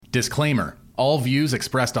Disclaimer. All views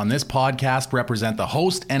expressed on this podcast represent the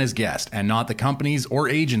host and his guest, and not the companies or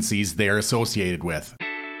agencies they are associated with.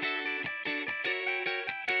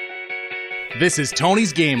 This is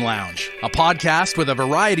Tony's Game Lounge, a podcast with a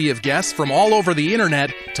variety of guests from all over the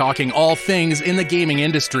internet talking all things in the gaming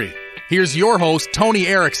industry. Here's your host, Tony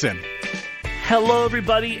Erickson. Hello,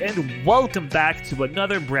 everybody, and welcome back to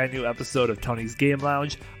another brand new episode of Tony's Game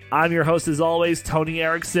Lounge. I'm your host, as always, Tony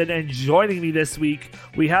Erickson, and joining me this week,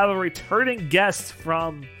 we have a returning guest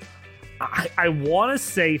from, I want to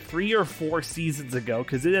say 3 or 4 seasons ago,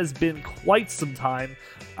 because it has been quite some time,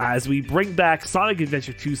 as we bring back Sonic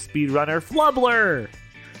Adventure 2 speedrunner, Flubbler!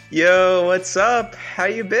 Yo, what's up? How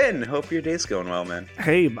you been? Hope your day's going well, man.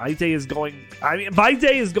 Hey, my day is going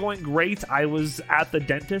great. I was at the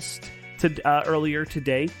dentist earlier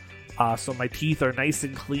today, so my teeth are nice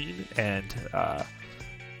and clean, and I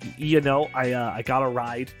got a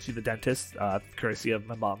ride to the dentist, courtesy of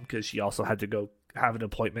my mom, because she also had to go have an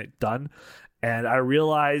appointment done. And I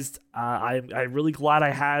realized I'm really glad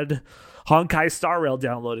I had Honkai Star Rail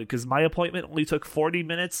downloaded, because my appointment only took 40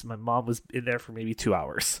 minutes. My mom was in there for maybe 2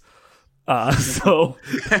 hours. So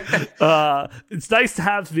it's nice to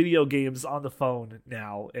have video games on the phone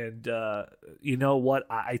now. And you know what?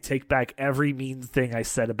 I take back every mean thing I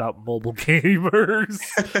said about mobile gamers.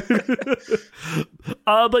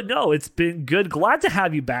 But no, it's been good. Glad to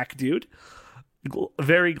have you back, dude.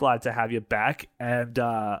 Very glad to have you back. And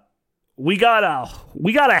we got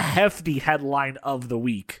a hefty headline of the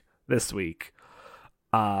week this week.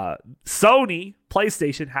 Sony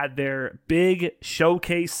PlayStation had their big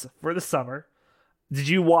showcase for the summer. Did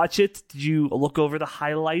you watch it? Did you look over the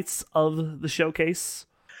highlights of the showcase?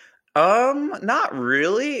 Not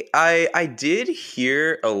really. I did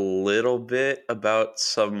hear a little bit about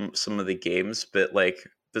some of the games, but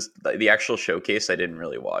the actual showcase I didn't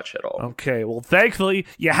really watch at all. Okay, well, thankfully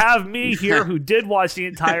you have me here who did watch the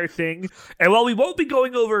entire thing. And while we won't be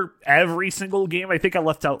going over every single game, I think I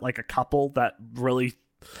left out like a couple that really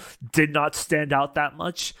did not stand out that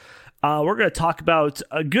much. We're going to talk about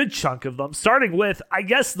a good chunk of them, starting with, I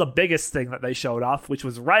guess, the biggest thing that they showed off, which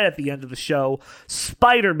was right at the end of the show,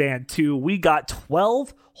 Spider-Man 2. We got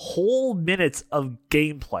 12 whole minutes of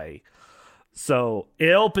gameplay. So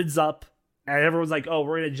it opens up, and everyone's like, oh,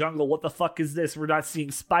 we're in a jungle. What the fuck is this? We're not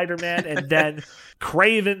seeing Spider-Man. And then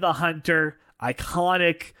Kraven the Hunter,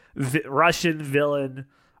 iconic Russian villain.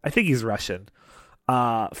 I think he's Russian.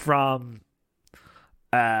 From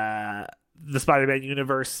the Spider-Man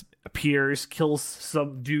universe, appears, kills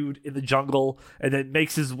some dude in the jungle, and then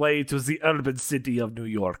makes his way to the urban city of New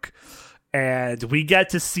York. And we get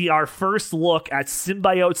to see our first look at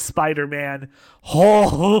Symbiote Spider-Man.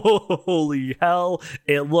 Holy hell,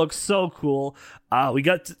 it looks so cool. We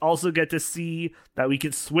also get to see that we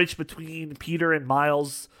can switch between Peter and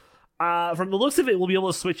Miles. From the looks of it, we'll be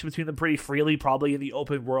able to switch between them pretty freely, probably in the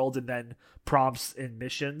open world, and then prompts and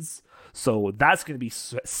missions. So that's going to be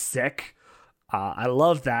sick. I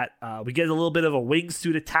love that. We get a little bit of a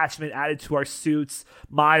wingsuit attachment added to our suits.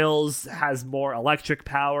 Miles has more electric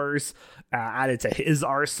powers added to his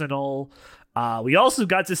arsenal. We also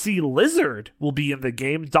got to see Lizard will be in the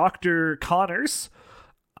game. Dr. Connors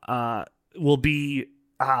will be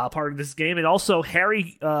part of this game. And also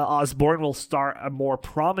Harry Osborn will start a more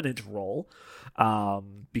prominent role.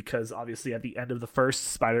 Because obviously at the end of the first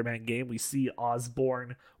Spider-Man game, we see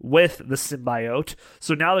Osborn with the symbiote.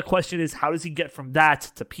 So now the question is, how does he get from that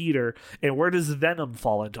to Peter? And where does Venom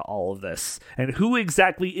fall into all of this? And who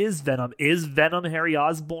exactly is Venom? Is Venom Harry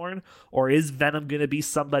Osborn? Or is Venom going to be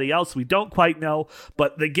somebody else? We don't quite know.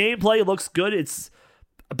 But the gameplay looks good.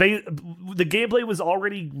 The gameplay was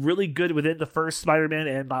already really good within the first Spider-Man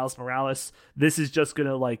and Miles Morales. This is just going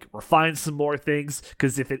to refine some more things,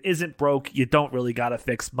 because if it isn't broke, you don't really got to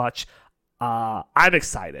fix much. I'm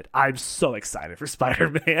excited. I'm so excited for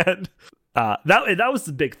Spider-Man. That was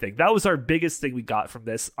the big thing. That was our biggest thing we got from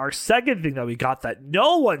this. Our second thing that we got that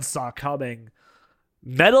no one saw coming,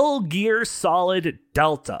 Metal Gear Solid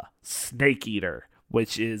Delta Snake Eater,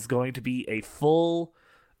 which is going to be a full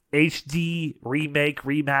HD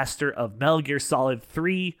remaster of Metal Gear Solid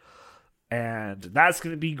 3, and that's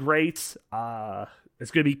going to be great. It's going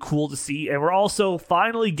to be cool to see. And we're also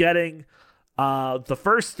finally getting the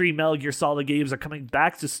first 3 Metal Gear Solid games are coming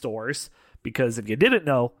back to stores, because if you didn't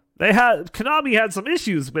know, Konami had some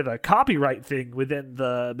issues with a copyright thing within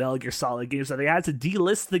the Metal Gear Solid games, so they had to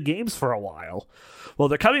delist the games for a while. Well,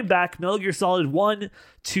 they're coming back, Metal Gear Solid 1,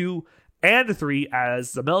 2, and 3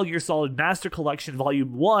 as the Metal Gear Solid Master Collection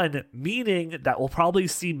Volume 1, meaning that we'll probably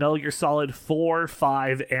see Metal Gear Solid 4,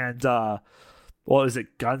 5, and,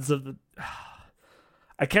 Guns of the...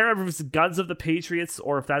 I can't remember if it's Guns of the Patriots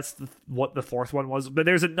or if that's what the fourth one was. But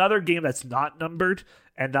there's another game that's not numbered,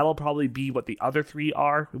 and that'll probably be what the other three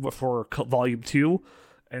are for Volume 2.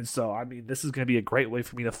 And so, I mean, this is going to be a great way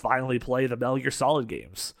for me to finally play the Metal Gear Solid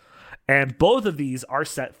games. And both of these are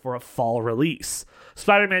set for a fall release.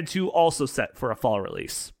 Spider-Man 2 also set for a fall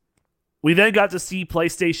release. We then got to see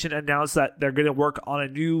PlayStation announce that they're going to work on a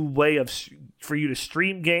new way of for you to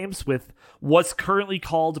stream games with what's currently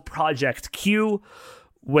called Project Q,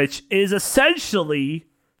 which is essentially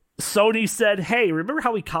Sony said, hey, remember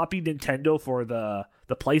how we copied Nintendo for the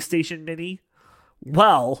PlayStation Mini?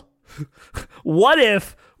 Well, what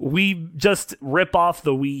if we just rip off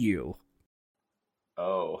the Wii U?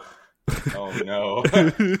 Oh no.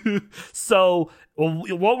 So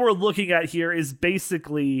what we're looking at here is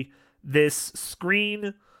basically this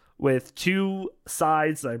screen with two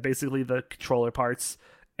sides that are basically the controller parts.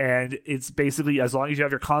 And it's basically, as long as you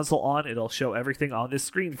have your console on, it'll show everything on this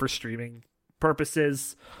screen for streaming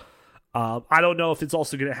purposes. I don't know if it's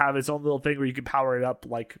also going to have its own little thing where you can power it up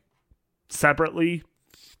like separately,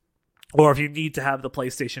 or if you need to have the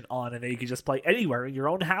PlayStation on and then you can just play anywhere in your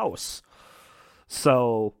own house.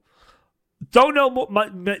 So, don't know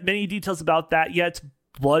many details about that yet,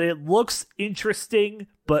 but it looks interesting.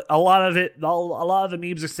 But a lot of the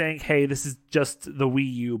memes are saying, "Hey, this is just the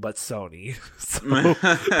Wii U, but Sony." So,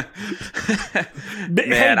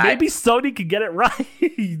 maybe Sony could get it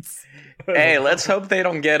right. Hey, let's hope they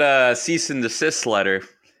don't get a cease and desist letter.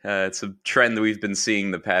 It's a trend that we've been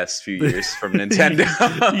seeing the past few years from Nintendo.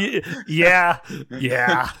 yeah.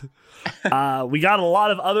 We got a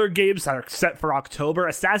lot of other games that are set for October.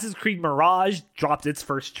 Assassin's Creed Mirage dropped its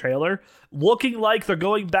first trailer, looking like they're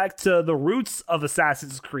going back to the roots of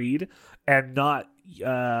Assassin's Creed and not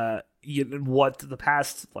what the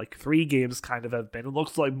past like 3 games kind of have been. It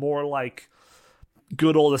looks like more like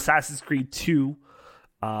good old Assassin's Creed 2,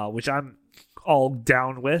 which I'm all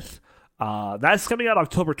down with. That's coming out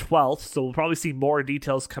October 12th, so we'll probably see more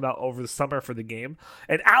details come out over the summer for the game.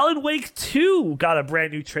 And Alan Wake 2 got a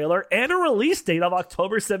brand new trailer and a release date of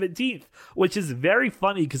October 17th, which is very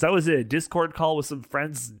funny because I was in a Discord call with some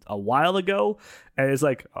friends a while ago, and it's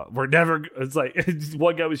like, it's like,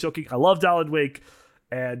 one guy was joking, I loved Alan Wake,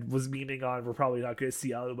 and was memeing on, we're probably not going to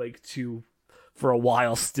see Alan Wake 2 for a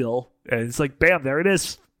while still. And it's like, bam, there it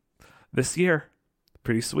is this year.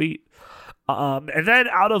 Pretty sweet. And then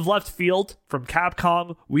out of left field from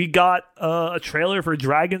Capcom, we got a trailer for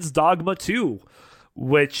Dragon's Dogma 2,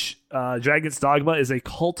 which Dragon's Dogma is a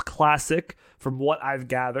cult classic from what I've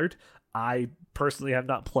gathered. I personally have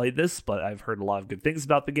not played this, but I've heard a lot of good things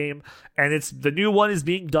about the game. And the new one is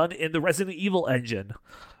being done in the Resident Evil engine,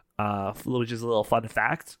 which is a little fun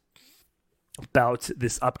fact about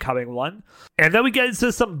this upcoming one. And then we get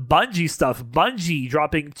into some Bungie stuff. Bungie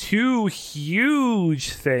dropping 2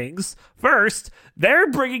 huge things. First,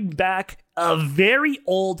 they're bringing back a very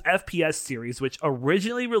old FPS series which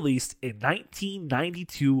originally released in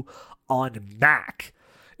 1992 on Mac.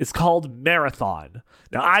 It's called Marathon.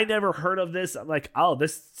 Now, I never heard of this. I'm like, oh,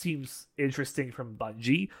 this seems interesting from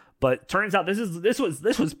Bungie, but turns out this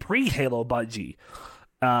was pre-Halo Bungie.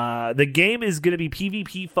 The game is going to be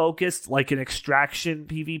PvP focused, like an extraction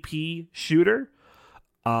PvP shooter.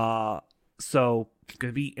 So it's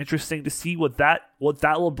going to be interesting to see what that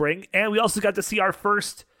will bring. And we also got to see our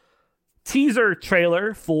first teaser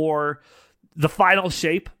trailer for the final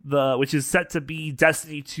shape, which is set to be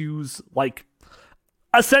Destiny 2's like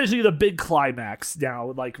essentially the big climax.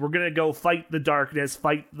 Now, like we're going to go fight the darkness,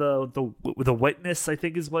 fight the witness, I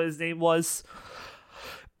think is what his name was.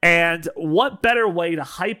 And what better way to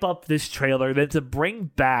hype up this trailer than to bring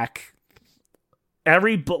back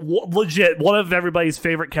legit one of everybody's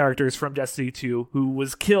favorite characters from Destiny 2 who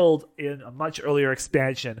was killed in a much earlier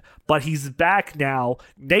expansion, but he's back now,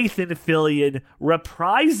 Nathan Fillion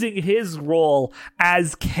reprising his role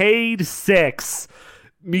as Cade 6,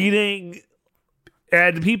 meaning...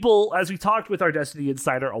 And people, as we talked with our Destiny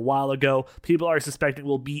Insider a while ago, people are suspecting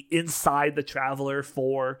will be inside the Traveler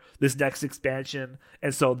for this next expansion.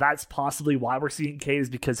 And so that's possibly why we're seeing Cade, is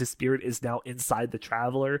because his spirit is now inside the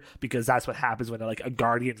Traveler, because that's what happens when like a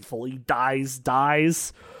Guardian fully dies.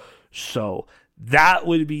 So that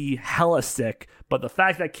would be hella sick. But the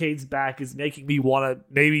fact that Cade's back is making me want to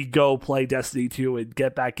maybe go play Destiny 2 and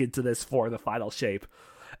get back into this for the final shape.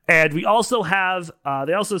 And we also have, at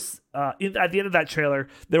the end of that trailer,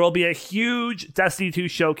 there will be a huge Destiny 2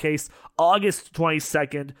 showcase August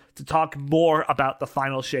 22nd to talk more about the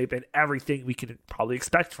final shape and everything we can probably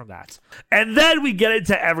expect from that. And then we get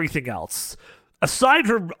into everything else. Aside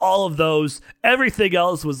from all of those, everything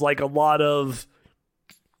else was like a lot of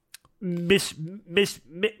mix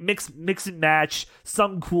and match.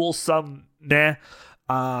 Some cool, some meh.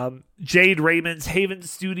 Jade Raymond's Haven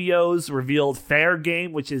Studios revealed Fair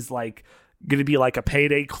Game, which is like going to be like a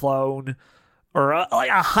Payday clone, or like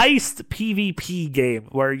a heist PvP game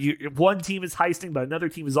where one team is heisting, but another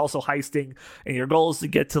team is also heisting, and your goal is to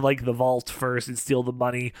get to like the vault first and steal the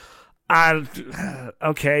money.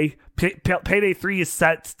 Okay. Payday 3 is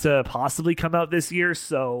set to possibly come out this year,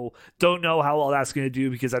 so don't know how well that's going to do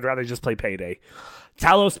because I'd rather just play Payday.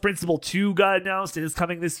 Talos Principle 2 got announced and is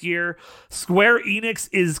coming this year. Square Enix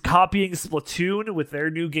is copying Splatoon with their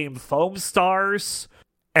new game Foam Stars,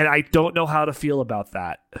 and I don't know how to feel about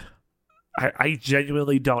that. I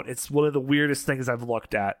genuinely don't. It's one of the weirdest things I've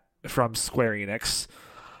looked at from Square Enix.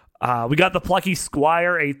 We got The Plucky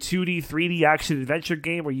Squire, a 2D, 3D action-adventure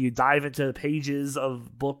game where you dive into pages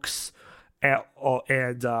of books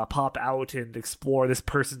and pop out and explore this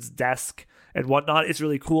person's desk and whatnot. It's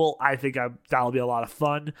really cool. I think that'll be a lot of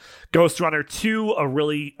fun. Ghost Runner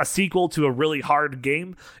 2, a sequel to a really hard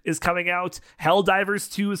game, is coming out. Helldivers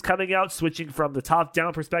 2 is coming out, switching from the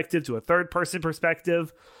top-down perspective to a third-person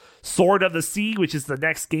perspective. Sword of the Sea, which is the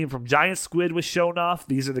next game from Giant Squid, was shown off.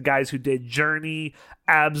 These are the guys who did Journey,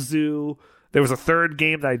 Abzu. There was a third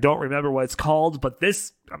game that I don't remember what it's called, but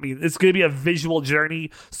it's going to be a visual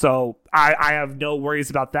journey, so I have no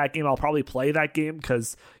worries about that game. I'll probably play that game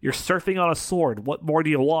because you're surfing on a sword. What more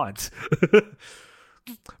do you want?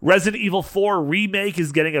 Resident Evil 4 Remake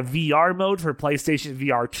is getting a VR mode for PlayStation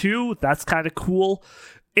VR 2. That's kind of cool.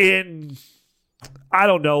 I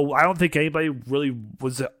don't know. I don't think anybody really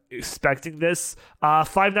was expecting this.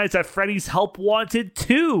 Five Nights at Freddy's Help Wanted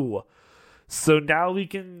 2. So now we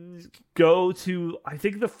can go to, I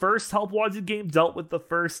think the first Help Wanted game dealt with the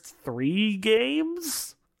first 3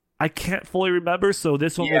 games. I can't fully remember, so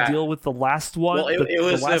this one will deal with the last one. Well, it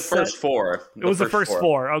was the first 4. It was the first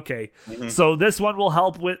 4. Okay. Mm-hmm. So this one will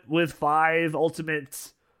help with 5,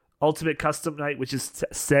 Ultimate Custom Night, which is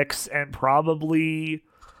 6, and probably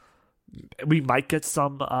we might get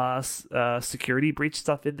some security breach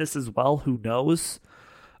stuff in this as well. Who knows?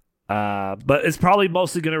 But it's probably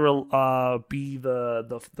mostly going to be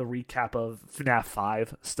the recap of FNAF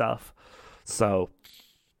 5 stuff. So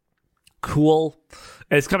cool.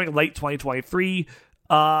 It's coming late 2023.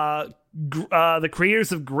 The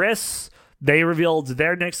creators of Gris, they revealed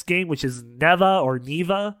their next game, which is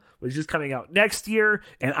Neva, which is coming out next year.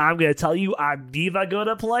 And I'm going to tell you, I'm never going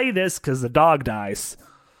to play this because the dog dies.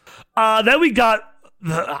 Then we got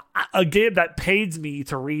a game that pains me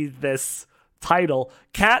to read this title,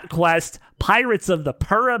 Cat Quest Pirates of the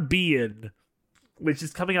Caribbean, which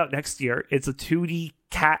is coming out next year. It's a 2D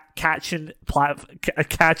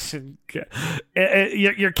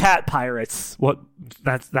your cat pirates. What?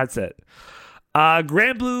 That's it.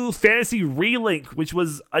 Grand Blue Fantasy Relink, which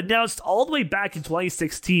was announced all the way back in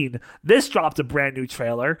 2016. This dropped a brand new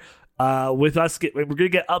trailer. We're going to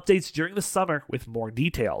get updates during the summer with more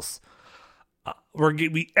details.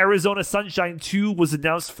 Arizona Sunshine 2 was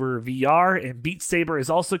announced for VR, and Beat Saber is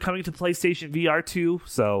also coming to PlayStation VR 2.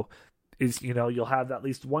 So, you'll have at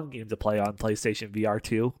least one game to play on PlayStation VR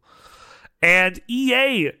 2. And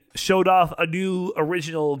EA showed off a new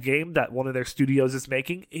original game that one of their studios is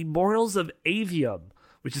making, Immortals of Avium,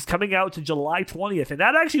 which is coming out to July 20th, and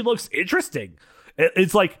that actually looks interesting.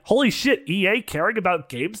 It's like, holy shit, EA caring about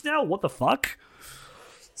games now? What the fuck?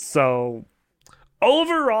 So,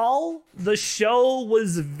 overall, the show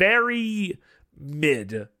was very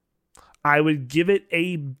mid. I would give it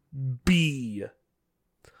a B.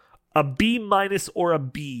 A B- or a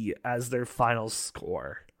B as their final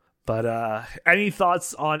score. But any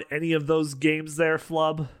thoughts on any of those games there,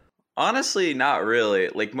 Flub? Honestly, not really.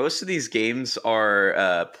 Like, most of these games are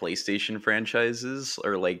PlayStation franchises,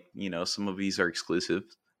 or some of these are exclusive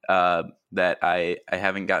that I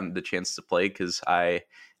haven't gotten the chance to play because I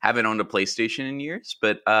haven't owned a PlayStation in years.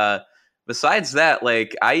 But besides that,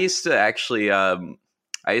 I used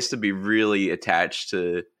to be really attached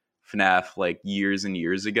to FNAF years and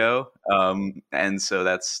years ago, and so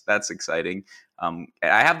that's exciting. I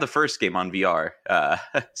have the first game on VR,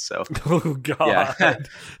 so oh god,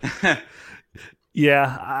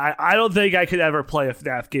 yeah. I don't think I could ever play a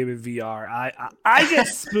FNAF game in VR. I get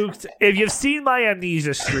spooked. If you've seen my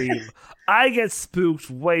Amnesia stream, I get spooked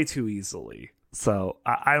way too easily. So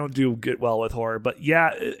I don't do well with horror. But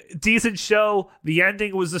yeah, decent show. The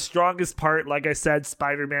ending was the strongest part. Like I said,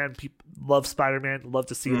 Spider-Man. People love Spider-Man. Love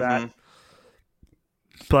to see that.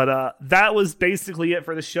 But that was basically it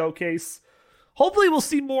for the showcase. Hopefully we'll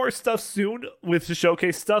see more stuff soon with the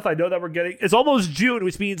showcase stuff. I know that it's almost June,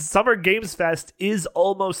 which means Summer Games Fest is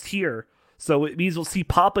almost here. So it means we'll see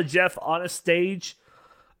Papa Jeff on a stage.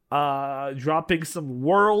 dropping some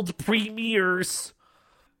world premieres.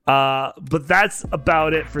 But that's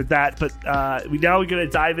about it for that. But we're going to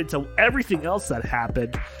dive into everything else that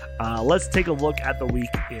happened. Let's take a look at the week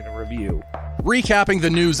in review. Recapping the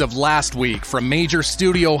news of last week from major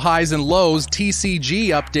studio highs and lows, TCG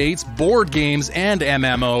updates, board games, and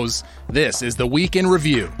MMOs. This is the week in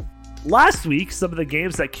review. Last week, some of the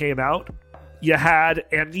games that came out, you had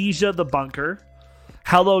Amnesia the Bunker,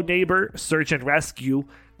 Hello Neighbor, Search and Rescue,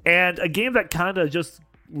 and a game that kind of just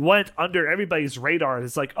went under everybody's radar.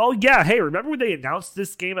 It's like, oh yeah, hey, remember when they announced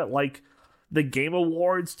this game at like the Game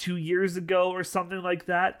Awards 2 years ago or something like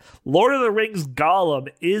that? Lord of the Rings Gollum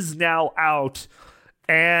is now out,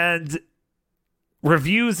 and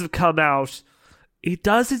reviews have come out. It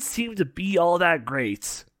doesn't seem to be all that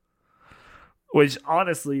great. Which,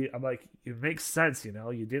 honestly, I'm like, it makes sense, you know?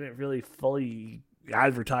 You didn't really fully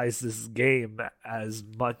advertise this game as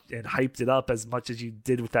much and hyped it up as much as you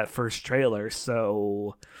did with that first trailer,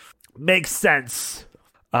 so makes sense.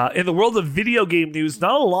 In the world of video game news,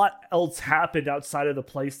 not a lot else happened outside of the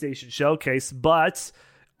PlayStation Showcase, but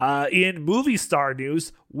in movie star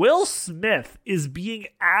news, Will Smith is being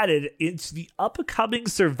added into the upcoming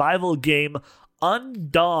survival game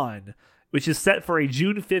Undawn, which is set for a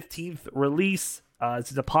June 15th release.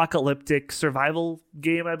 It's an apocalyptic survival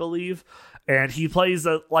game, I believe. And he plays,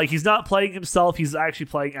 he's not playing himself, he's actually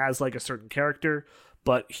playing as, like, a certain character,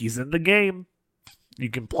 but he's in the game. You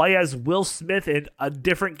can play as Will Smith in a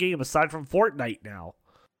different game aside from Fortnite now.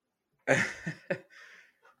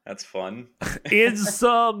 That's fun. In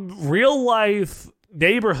some real-life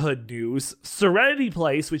neighborhood news, Serenity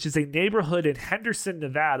Place, which is a neighborhood in Henderson,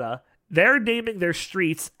 Nevada, they're naming their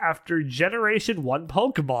streets after Generation 1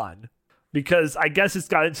 Pokemon. Because I guess it's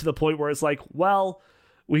gotten to the point where it's like, well,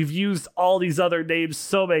 we've used all these other names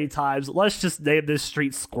so many times. Let's just name this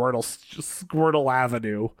street Squirtle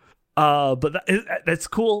Avenue. But that's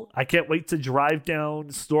cool. I can't wait to drive down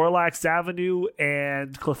Snorlax Avenue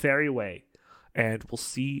and Clefairy Way. And we'll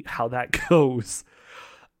see how that goes.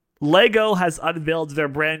 LEGO has unveiled their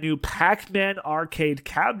brand new Pac-Man arcade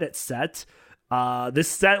cabinet set. This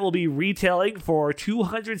set will be retailing for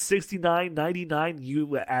 $269.99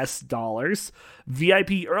 US.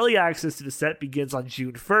 VIP early access to the set begins on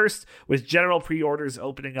June 1st, with general pre-orders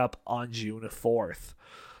opening up on June 4th.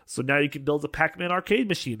 So now you can build a Pac-Man arcade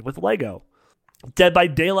machine with LEGO. Dead by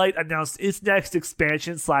Daylight announced its next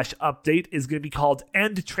expansion/update is going to be called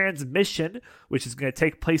End Transmission, which is going to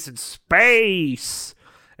take place in space.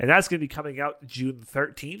 And that's going to be coming out June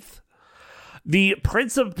 13th. The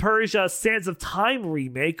Prince of Persia Sands of Time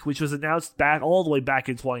remake, which was announced all the way back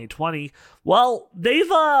in 2020, well,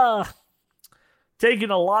 they've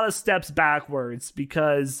taken a lot of steps backwards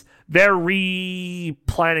because they're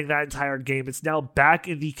replanning that entire game. It's now back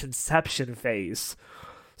in the conception phase.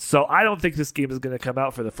 So I don't think this game is going to come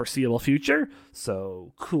out for the foreseeable future.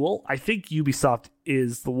 So cool. I think Ubisoft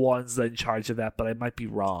is the ones in charge of that, but I might be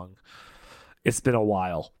wrong. It's been a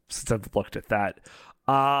while since I've looked at that.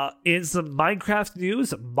 In some Minecraft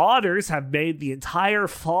news, modders have made the entire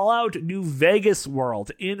Fallout New Vegas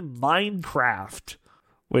world in Minecraft.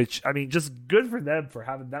 Which, I mean, just good for them for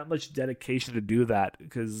having that much dedication to do that,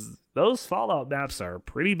 because those Fallout maps are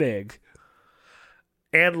pretty big.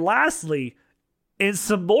 And lastly, in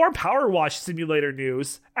some more Power Wash Simulator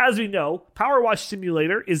news, as we know, Power Wash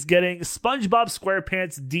Simulator is getting SpongeBob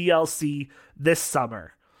SquarePants DLC this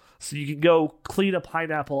summer. So you can go clean a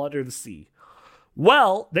pineapple under the sea.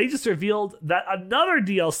 Well, they just revealed that another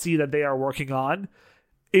DLC that they are working on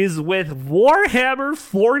is with Warhammer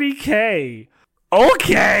 40K.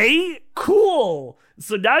 Okay, cool.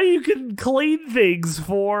 So now you can clean things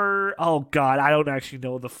for... Oh, God, I don't actually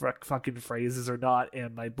know the fucking phrases or not,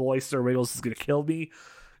 and my boy Sir Wiggles is going to kill me,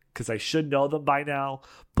 because I should know them by now.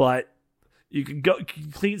 But you can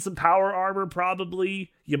clean some power armor,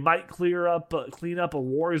 probably. You might clean up a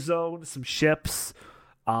war zone, some ships.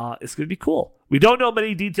 It's going to be cool. We don't know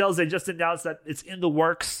many details. They just announced that it's in the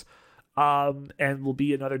works, and will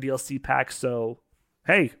be another DLC pack. So,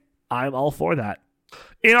 hey, I'm all for that.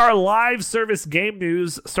 In our live service game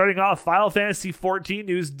news, starting off Final Fantasy XIV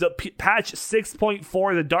news, the patch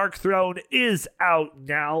 6.4, The Dark Throne, is out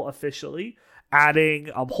now officially, adding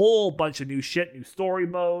a whole bunch of new shit, new story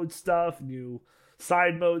mode stuff, new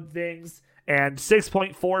side mode things, and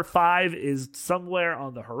 6.45 is somewhere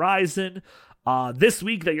on the horizon. This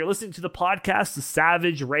week that you're listening to the podcast, the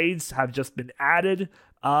Savage raids have just been added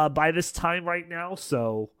by this time right now,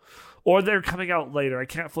 so... Or they're coming out later. I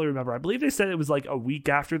can't fully remember. I believe they said it was like a week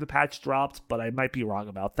after the patch dropped, but I might be wrong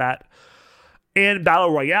about that. In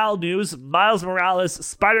Battle Royale news, Miles Morales,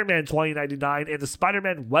 Spider-Man 2099, and the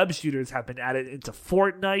Spider-Man web shooters have been added into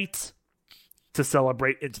Fortnite to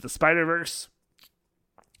celebrate Into the Spider-Verse.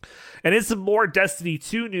 And in some more Destiny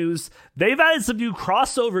 2 news, they've added some new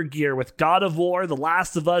crossover gear with God of War, The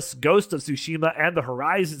Last of Us, Ghost of Tsushima, and the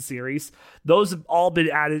Horizon series. Those have all been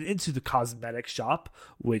added into the cosmetic shop,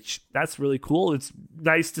 which that's really cool. It's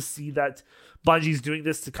nice to see that Bungie's doing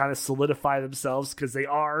this to kind of solidify themselves, because they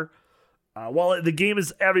are, while the game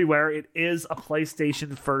is everywhere, it is a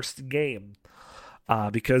PlayStation first game,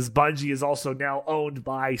 because Bungie is also now owned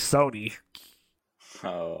by Sony.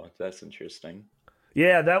 Oh, that's interesting.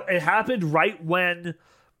 Yeah, that it happened right when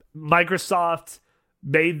Microsoft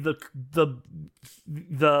made the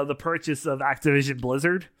purchase of Activision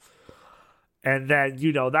Blizzard. And then,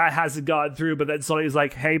 that hasn't gone through, but then Sony's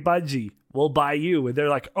like, "Hey, Bungie, we'll buy you." And they're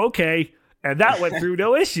like, "Okay." And that went through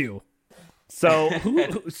no issue. So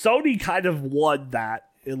Sony kind of won that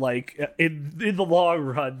in the long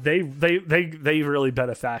run. They really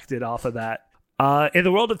benefited off of that. In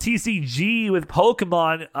the world of TCG with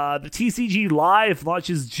Pokemon, the TCG Live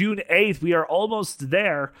launches June 8th. We are almost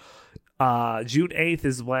there. June 8th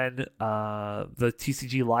is when the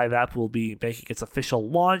TCG Live app will be making its official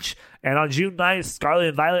launch. And on June 9th, Scarlet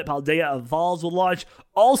and Violet Paldea Evolves will launch.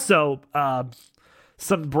 Also,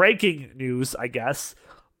 some breaking news, I guess.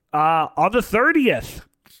 On the 30th,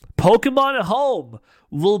 Pokemon Home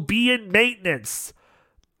will be in maintenance,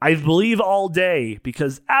 I believe, all day,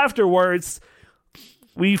 because afterwards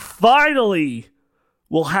we finally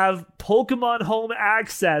will have Pokemon Home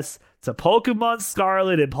access to Pokemon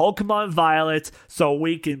Scarlet and Pokemon Violet, so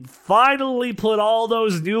we can finally put all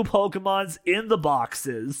those new Pokemons in the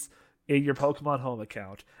boxes in your Pokemon Home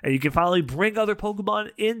account. And you can finally bring other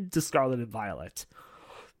Pokemon into Scarlet and Violet.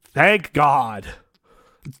 Thank God.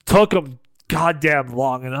 It took them goddamn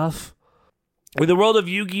long enough. In the world of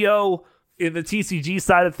Yu-Gi-Oh!, in the TCG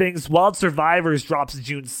side of things, Wild Survivors drops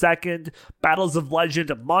June 2nd. Battles of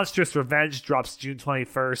Legend Monstrous Revenge drops June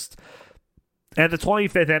 21st. And the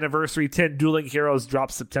 25th anniversary 10 Dueling Heroes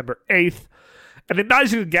drops September 8th. And in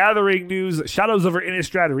Magic the Gathering news, Shadows over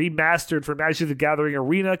Innistrad Remastered for Magic the Gathering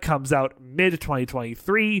Arena comes out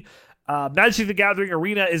mid-2023. Magic the Gathering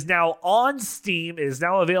Arena is now on Steam. It is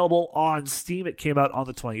now available on Steam. It came out on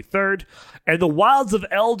the 23rd. And the Wilds of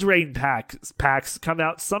Eldraine packs come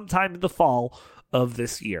out sometime in the fall of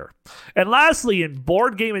this year. And lastly, in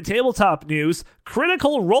board game and tabletop news,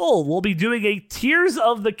 Critical Role will be doing a Tears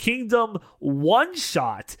of the Kingdom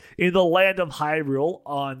one-shot in the Land of Hyrule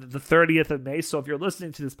on the 30th of May. So if you're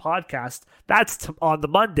listening to this podcast, that's on the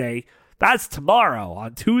Monday. That's tomorrow,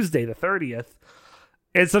 on Tuesday the 30th.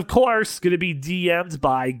 It's, of course, going to be DM'd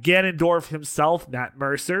by Ganondorf himself, Matt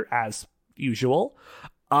Mercer, as usual.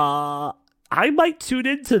 I might tune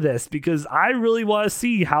into this because I really want to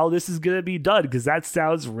see how this is going to be done, because that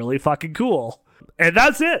sounds really fucking cool. And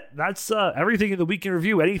that's it. That's everything in the week in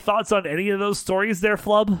review. Any thoughts on any of those stories there,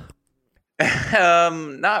 Flub?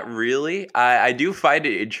 Not really. I do find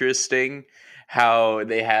it interesting how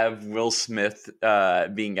they have Will Smith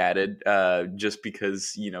being added just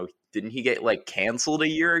because, didn't he get canceled a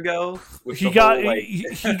year ago? He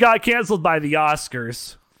got canceled by the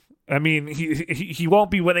Oscars. I mean, he won't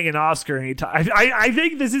be winning an Oscar anytime. I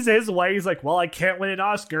think this is his way. He's like, well, I can't win an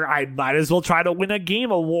Oscar. I might as well try to win a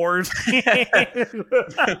game award.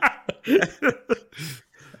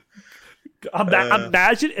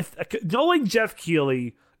 Imagine if, knowing Jeff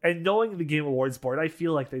Keighley and knowing the Game Awards board, I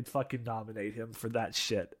feel like they'd fucking nominate him for that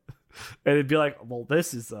shit. And it'd be like, well,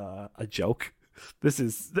 this is a joke. This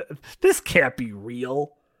can't be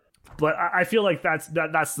real. But I feel like that's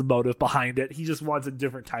the motive behind it. He just wants a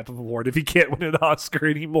different type of award if he can't win an Oscar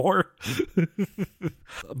anymore.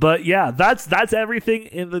 But yeah, that's everything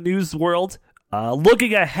in the news world.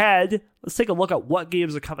 Looking ahead, let's take a look at what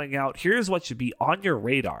games are coming out. Here's what should be on your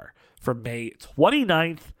radar from May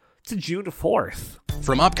 29th to June 4th.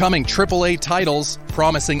 From upcoming AAA titles,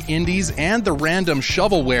 promising indies, and the random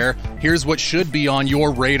shovelware, here's what should be on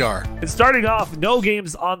your radar. And starting off, no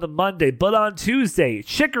games on the Monday, but on Tuesday,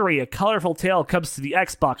 Chicory, A Colorful Tale comes to the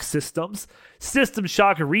Xbox systems. System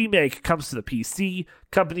Shock Remake comes to the PC.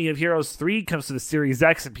 Company of Heroes 3 comes to the Series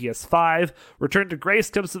X and PS5. Return to Grace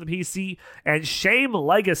comes to the PC. And Shame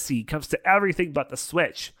Legacy comes to everything but the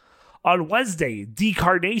Switch. On Wednesday,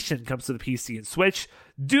 Decarnation comes to the PC and Switch.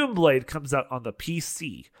 Doomblade comes out on the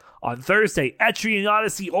PC. On Thursday, Etrian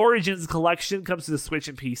Odyssey Origins Collection comes to the Switch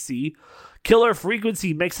and PC. Killer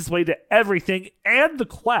Frequency makes its way to everything and the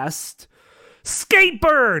Quest.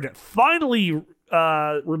 Skatebird finally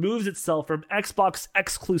removes itself from Xbox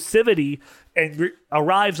exclusivity and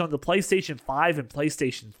arrives on the PlayStation 5 and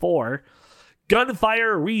PlayStation 4.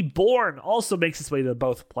 Gunfire Reborn also makes its way to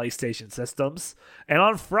both PlayStation systems. And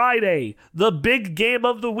on Friday, the big game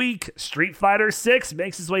of the week, Street Fighter 6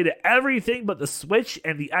 makes its way to everything but the Switch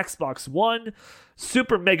and the Xbox One.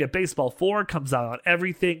 Super Mega Baseball 4 comes out on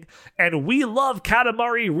everything. And We Love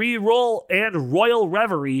Katamari Reroll and Royal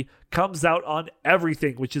Reverie comes out on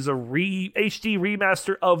everything, which is a HD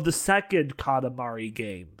remaster of the second Katamari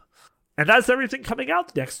game. And that's everything coming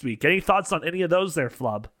out next week. Any thoughts on any of those there,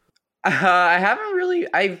 Flub? I haven't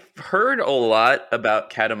really. I've heard a lot about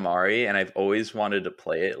Katamari, and I've always wanted to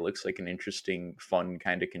play it. It looks like an interesting, fun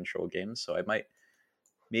kind of control game, so I might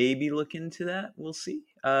maybe look into that. We'll see.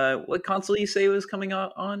 What console you say was coming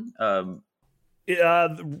out on?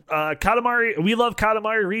 Katamari. We Love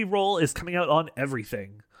Katamari Reroll is coming out on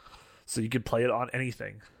everything, so you can play it on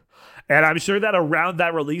anything. And I'm sure that around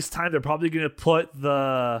that release time, they're probably going to put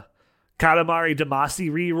the Katamari Damacy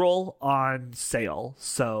Reroll on sale,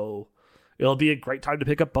 so it'll be a great time to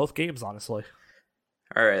pick up both games, honestly.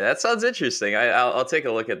 All right, that sounds interesting. I'll take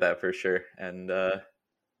a look at that for sure, and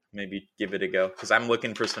maybe give it a go, because I'm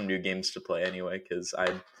looking for some new games to play anyway, because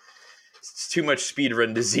it's too much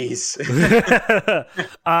speedrun disease. A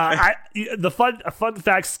fun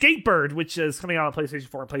fact, Skatebird, which is coming out on PlayStation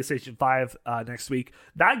 4 and PlayStation 5 next week,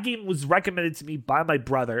 that game was recommended to me by my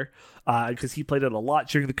brother because he played it a lot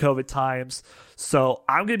during the COVID times. So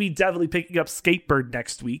I'm going to be definitely picking up Skatebird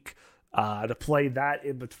next week to play that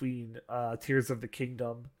in between Tears of the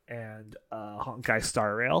Kingdom and Honkai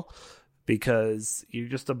Star Rail, because you're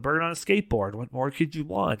just a bird on a skateboard. What more could you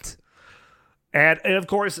want? And of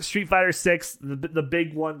course, Street Fighter 6, the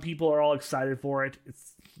big one. People are all excited for it.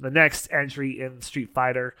 It's the next entry in Street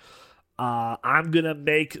Fighter. I'm going to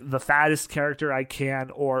make the fattest character I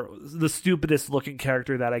can, or the stupidest looking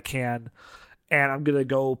character that I can, and I'm going to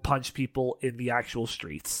go punch people in the actual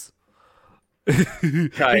streets.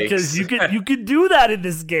 Because you can do that in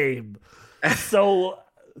this game. So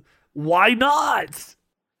why not?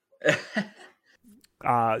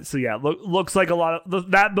 So yeah, looks like a lot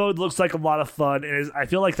of that mode looks like a lot of fun, and I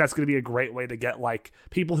feel like that's going to be a great way to get like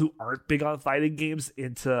people who aren't big on fighting games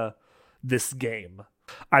into this game.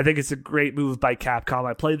 I think it's a great move by Capcom.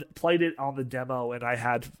 I played it on the demo, and I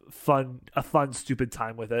had a fun stupid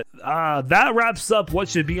time with it. That wraps up what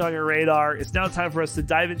should be on your radar. It's now time for us to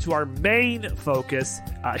dive into our main focus.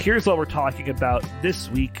 Here's what we're talking about this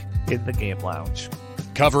week in the Game Lounge.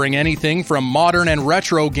 Covering anything from modern and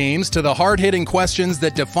retro games to the hard-hitting questions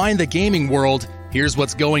that define the gaming world, here's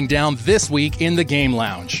what's going down this week in the Game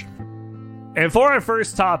Lounge. And for our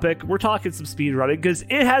first topic, we're talking some speedrunning, because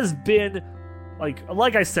it has been,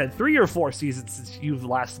 like I said, 3 or 4 seasons since you've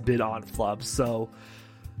last been on Flub. So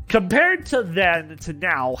compared to then to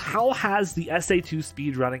now, how has the SA2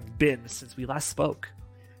 speedrunning been since we last spoke?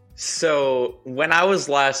 So when I was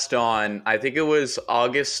last on, I think it was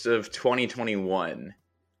August of 2021.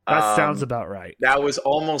 That sounds about right. That was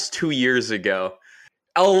almost 2 years ago.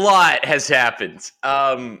 A lot has happened.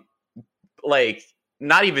 Not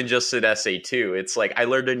even just at SA2. It's like I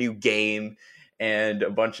learned a new game and a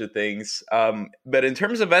bunch of things. But in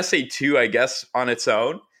terms of SA2, I guess on its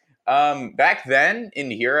own, back then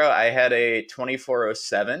in Hero, I had a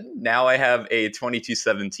 2407. Now I have a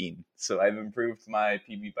 2217. So I've improved my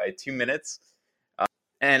PB by 2 minutes.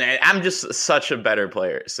 And I'm just such a better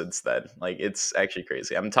player since then. Like, it's actually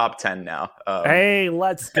crazy. I'm top 10 now. Hey,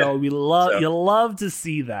 let's go. You love to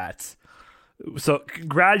see that. So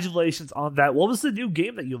congratulations on that. What was the new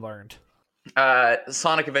game that you learned?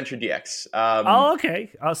 Sonic Adventure DX.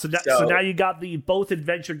 Okay. So now you got both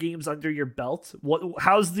adventure games under your belt.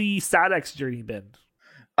 How's the SADX journey been?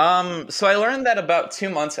 So I learned that about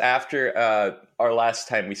 2 months after our last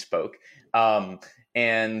time we spoke. And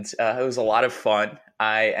it was a lot of fun.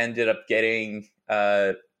 I ended up getting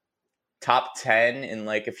top 10 in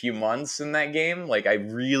like a few months in that game. Like, I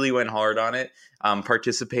really went hard on it.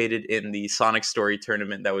 Participated in the Sonic Story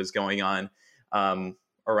tournament that was going on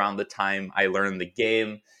around the time I learned the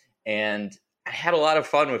game, and I had a lot of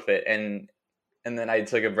fun with it. And then I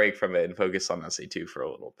took a break from it and focused on SA2 for a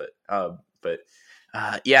little bit.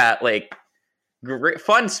 Yeah, like, great,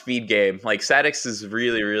 fun speed game. Like, SADX is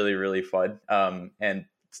really, really, really fun. And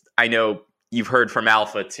I know you've heard from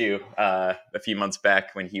Alpha too a few months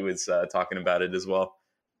back when he was talking about it as well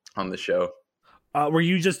on the show. Were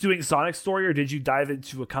you just doing Sonic Story, or did you dive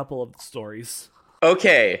into a couple of the stories?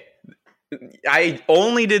 Okay, I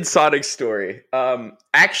only did Sonic Story.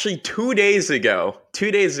 Actually, 2 days ago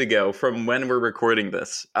from when we're recording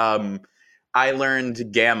this, I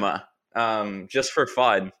learned Gamma just for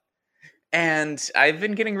fun. And I've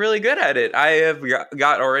been getting really good at it. I have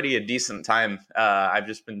got already a decent time. I've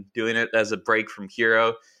just been doing it as a break from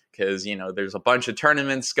Hero because, there's a bunch of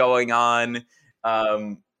tournaments going on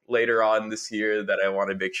later on this year that I want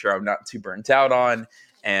to make sure I'm not too burnt out on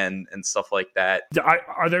and stuff like that.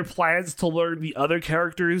 Are there plans to learn the other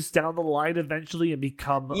characters down the line eventually and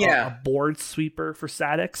become a board sweeper for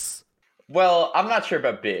Sadix? Well, I'm not sure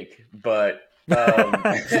about Big, but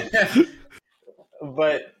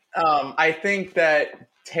I think that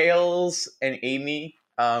Tails and Amy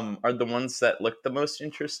are the ones that look the most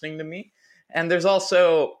interesting to me. And there's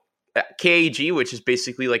also KAG, which is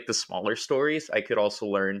basically like the smaller stories. I could also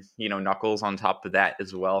learn, Knuckles on top of that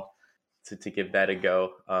as well to give that a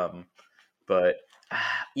go. But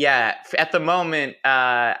yeah, at the moment,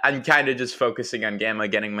 I'm kind of just focusing on Gamma,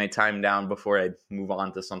 getting my time down before I move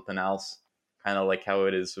on to something else. Kind of like how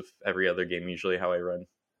it is with every other game, usually how I run.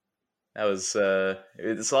 That was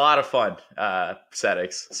it's a lot of fun,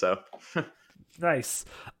 Sadix. So nice.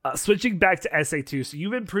 Switching back to SA2, so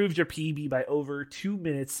you've improved your PB by over 2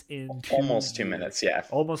 minutes in almost 2 minutes, yeah,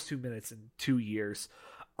 almost 2 minutes in 2 years.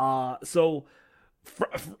 So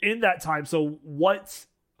in that time, so what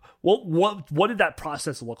did that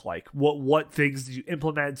process look like? What things did you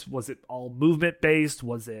implement? Was it all movement based?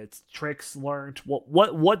 Was it tricks learned?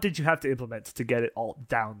 What did you have to implement to get it all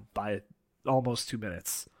down by almost 2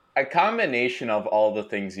 minutes? A combination of all the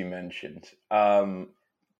things you mentioned.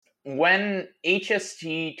 When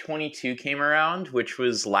HST 22 came around, which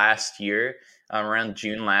was last year, around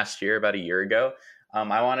June last year, about a year ago,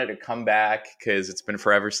 I wanted to come back because it's been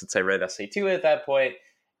forever since I read SA2 at that point.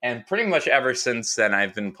 And pretty much ever since then,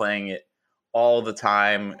 I've been playing it all the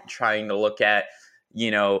time, trying to look at,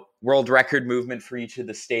 world record movement for each of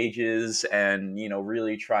the stages and,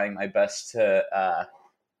 really trying my best to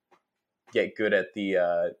get good at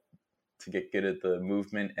the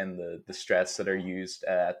movement and the strats that are used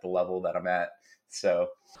at the level that I'm at. So,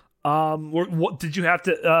 what did you have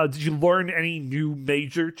to? Did you learn any new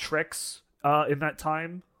major tricks in that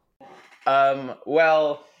time?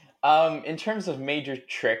 In terms of major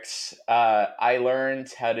tricks, I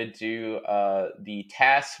learned how to do the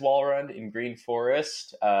TAS wall run in Green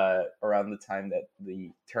Forest around the time that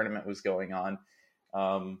the tournament was going on.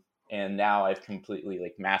 And now I've completely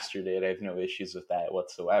mastered it. I have no issues with that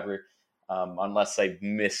whatsoever. Unless I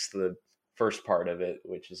miss the first part of it,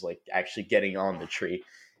 which is actually getting on the tree.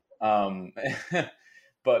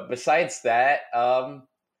 But besides that,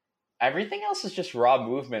 everything else is just raw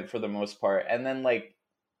movement for the most part. And then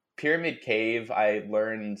Pyramid Cave, I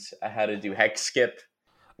learned how to do hex skip,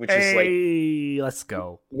 which is let's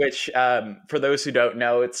go. Which, for those who don't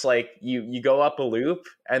know, it's you go up a loop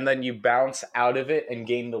and then you bounce out of it and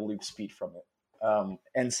gain the loop speed from it.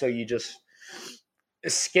 And so you just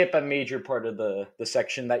skip a major part of the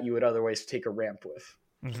section that you would otherwise take a ramp with.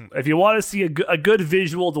 Mm-hmm. If you want to see a good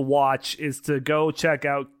visual to watch, is to go check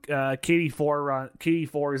out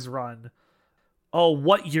KD4's run. Oh,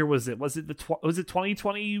 what year was it? Was it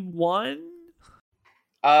 2021?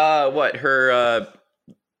 What, her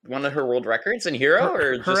one of her world records in Hero,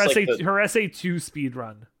 or her SA2 speed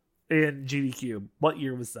run in GDQ? What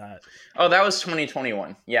year was that? Oh, that was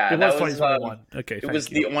 2021. Yeah, it was 2021. Okay, it was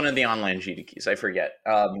one of the online GDQs. I forget.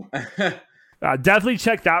 Definitely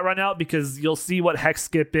check that run out because you'll see what hex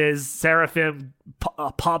skip is. Seraphim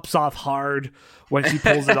pops off hard when she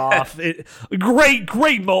pulls it off.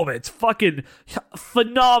 Great moment. Fucking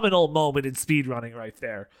phenomenal moment in speedrunning right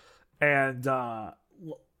there. And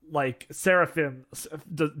Seraphim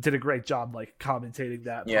did a great job commentating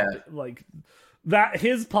that. Yeah. That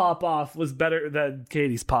his pop off was better than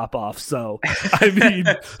Katie's pop off. So I mean,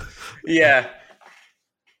 yeah.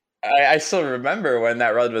 I still remember when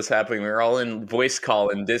that run was happening. We were all in voice call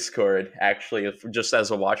in Discord, actually, just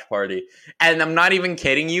as a watch party. And I'm not even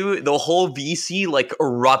kidding you. The whole VC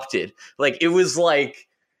erupted. It was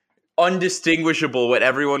undistinguishable what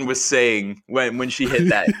everyone was saying when she hit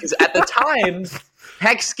that. Because at the time,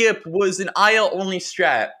 hex skip was an IL only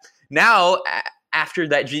strat. Now, after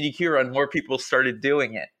that GDQ run, more people started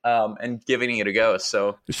doing it and giving it a go.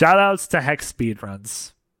 So shout outs to hex speed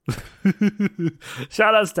runs.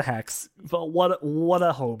 Shout outs to Hex, but what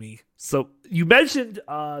a homie. So you mentioned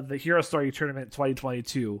the Hero Story Tournament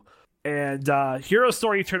 2022, and Hero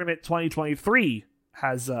Story Tournament 2023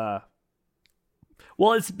 has they're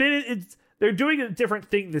doing a different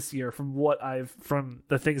thing this year from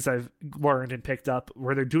the things I've learned and picked up,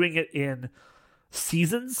 where they're doing it in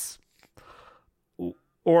seasons,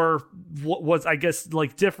 or what was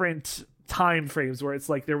different time frames, where it's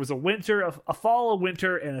there was a winter, a fall, a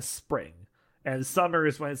winter, and a spring, and summer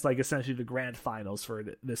is when it's essentially the grand finals for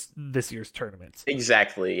this year's tournament.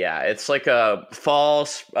 Exactly, yeah. It's a fall,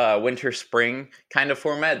 winter, spring kind of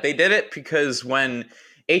format. They did it because when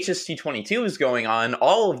HST22 is going on,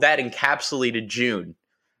 all of that encapsulated June,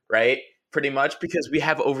 right? Pretty much, because we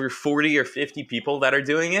have over 40 or 50 people that are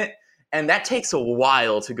doing it. And that takes a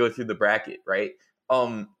while to go through the bracket, right?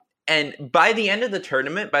 And by the end of the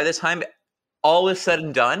tournament, by the time all is said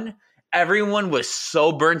and done, everyone was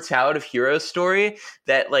so burnt out of Hero Story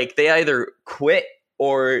that like they either quit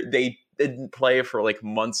or they didn't play for like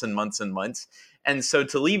months and months and months. And so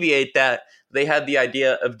to alleviate that, they had the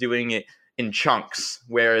idea of doing it in chunks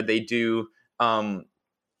where they do kind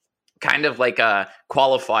of like a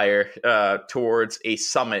qualifier towards a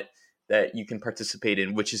summit that you can participate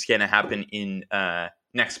in, which is going to happen in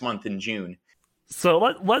next month in June. So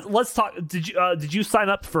let's talk. Did you sign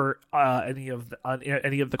up for any of the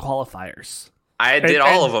qualifiers? I did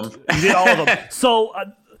all of them. You did all of them. So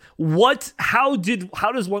how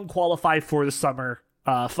does one qualify for the summer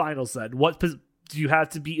finals then? What do you have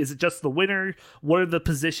to be? Is it just the winner? What are the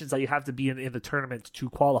positions that you have to be in the tournament to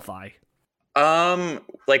qualify?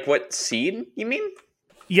 Like what seed you mean?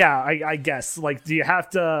 Yeah, I guess. Like, do you have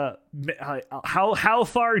to? How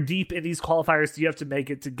far deep in these qualifiers do you have to make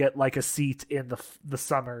it to get like a seat in the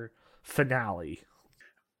summer finale?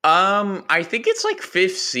 I think it's like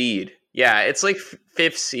 5th seed. Yeah, it's like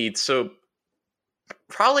 5th seed. So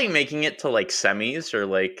probably making it to like semis or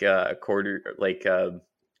like quarter, like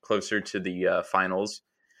closer to the finals.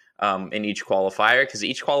 In each qualifier, because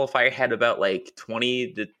each qualifier had about like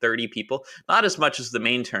 20 to 30 people, not as much as the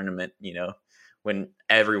main tournament, when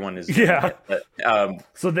everyone is doing it. But,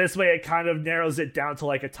 so this way it kind of narrows it down to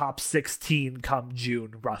like a top 16 come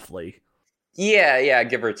June, roughly. Yeah,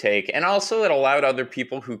 give or take. And also it allowed other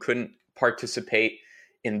people who couldn't participate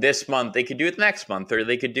in this month, they could do it next month, or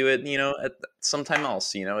they could do it, at sometime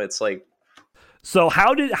else. It's like. So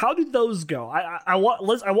how did those go? I want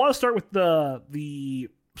to start with the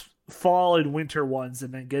fall and winter ones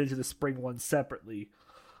and then get into the spring ones separately.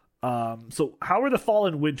 So how are the fall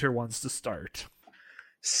and winter ones to start?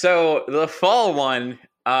 So the fall one,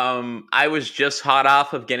 I was just hot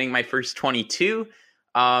off of getting my first 22.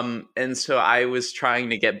 And so I was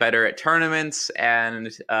trying to get better at tournaments,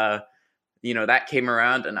 and, that came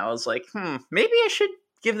around and I was like, maybe I should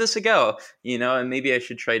give this a go, and maybe I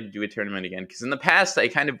should try to do a tournament again. Because in the past, I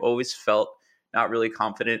kind of always felt not really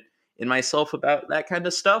confident in myself about that kind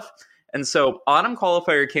of stuff. And so autumn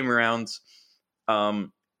qualifier came around,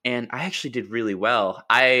 and I actually did really well.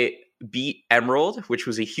 I beat Emerald, which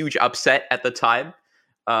was a huge upset at the time.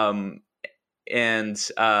 Like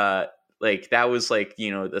that was like,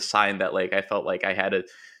 the sign that like I felt like I had a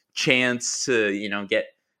chance to, get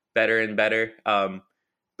better and better.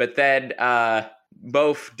 But then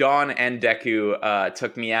both Dawn and Deku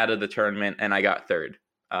took me out of the tournament, and I got third.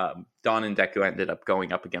 Dawn and Deku ended up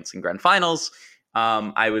going up against in grand finals.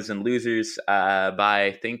 I was in losers by,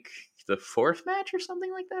 I think, the 4th match or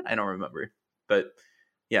something like that. I don't remember, but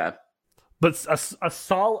yeah. But a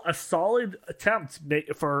solid attempt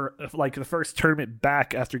for like the first tournament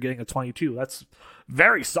back after getting a 22. That's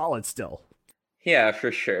very solid still. Yeah,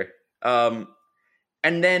 for sure. And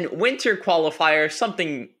then winter qualifier,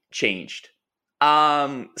 something changed.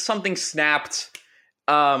 Something snapped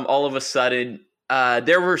all of a sudden.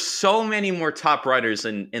 There were so many more top runners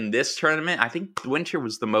in this tournament. I think winter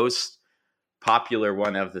was the most popular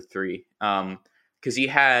one of the three. Because you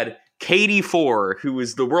had KD4, who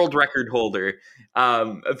was the world record holder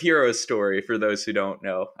of Hero Story, for those who don't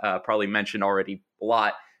know. Probably mentioned already a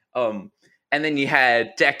lot. And then you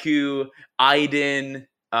had Deku, Aiden,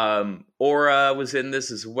 Aura was in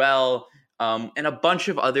this as well. And a bunch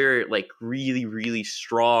of other like really, really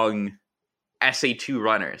strong SA2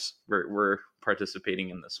 runners were participating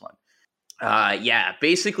in this one.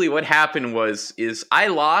 Basically what happened is I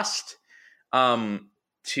lost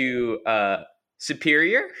to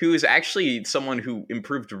Superior, who is actually someone who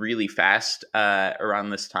improved really fast around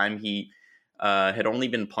this time. He had only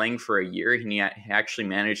been playing for a year, and he actually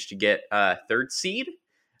managed to get 3rd seed.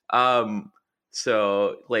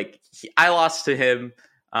 So like I lost to him,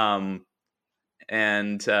 but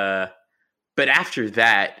after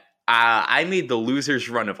that, I made the losers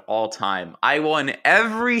run of all time. I won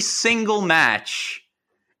every single match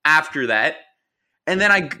after that, and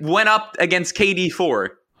then I went up against KD4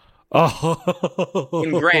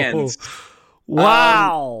 in grands.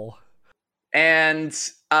 Wow! And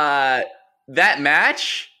that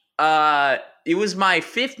match, it was my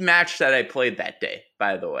 5th match that I played that day.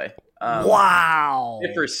 By the way, wow!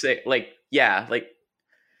 5th or 6th,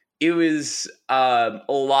 it was a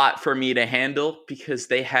lot for me to handle because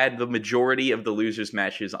they had the majority of the losers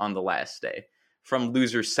matches on the last day from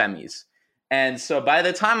loser semis. And so by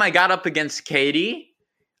the time I got up against Katie,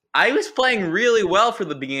 I was playing really well for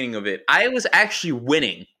the beginning of it. I was actually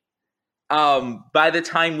winning by the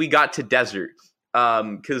time we got to Desert.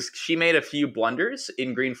 Because she made a few blunders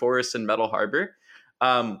in Green Forest and Metal Harbor.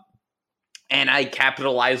 And I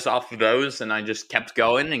capitalized off of those, and I just kept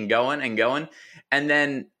going and going and going. And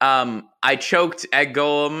then I choked Egg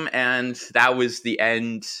Golem, and that was the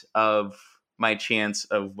end of my chance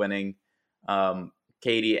of winning.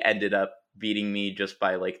 Katie ended up beating me just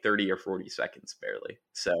by like 30 or 40 seconds, barely.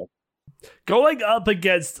 So going up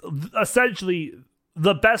against essentially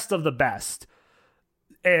the best of the best,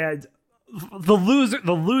 and the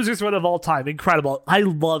losers one of all time, incredible. I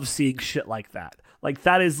love seeing shit like that. Like,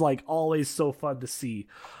 that is like always so fun to see,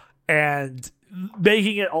 and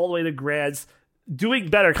making it all the way to Grands, doing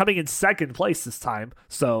better, coming in second place this time.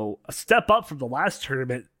 So a step up from the last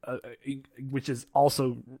tournament, which is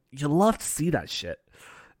also, you love to see that shit.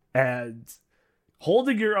 And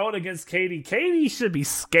holding your own against Katie. Katie should be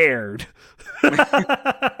scared.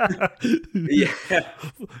 yeah.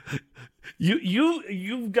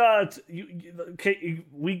 You got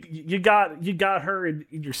her in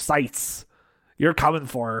your sights. You're coming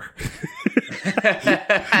for her.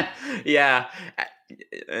 Yeah.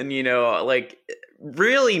 And, you know, like,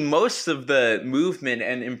 really most of the movement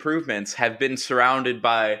and improvements have been surrounded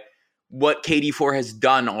by what KD4 has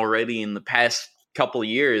done already in the past couple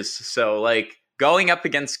years. So, like, going up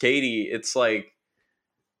against Katie, it's like,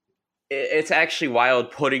 it's actually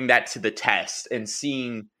wild putting that to the test and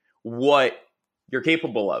seeing what you're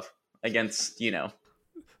capable of against, you know.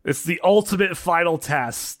 It's the ultimate final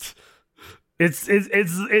test. It's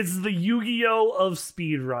the Yu-Gi-Oh of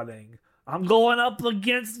speedrunning. I'm going up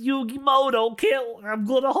against Yu-Gi-Moto. I'm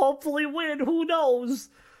gonna hopefully win. Who knows?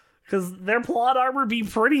 Because their plot armor be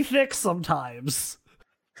pretty thick sometimes.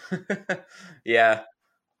 Yeah.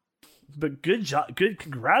 But good job. Good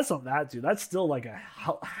congrats on that, dude. That's still like a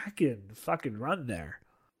hacking fucking run there.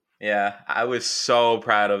 Yeah, I was so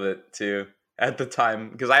proud of it too at the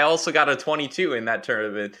time, because I also got a 22 in that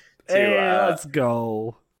tournament too. Hey, let's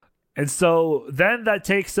go. And so then that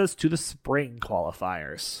takes us to the spring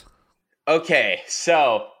qualifiers. Okay,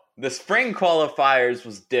 so the spring qualifiers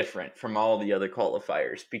was different from all the other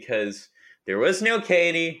qualifiers because there was no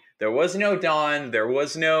Katie, there was no Dawn, there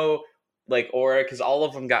was no like Aura, because all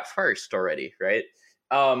of them got first already, right?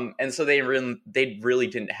 And so they really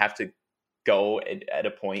didn't have to go at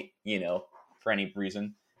a point, you know, for any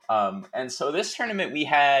reason. And so this tournament we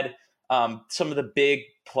had some of the big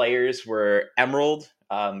players were Emerald,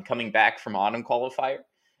 coming back from Autumn qualifier,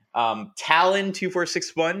 Talon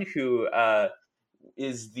 2461, who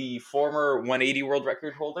is the former 180 world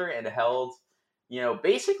record holder and held, you know,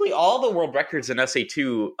 basically all the world records in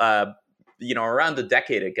SA2, you know, around a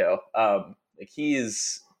decade ago. Like, he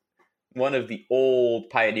is one of the old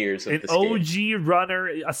pioneers of this OG game. Runner,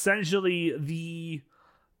 essentially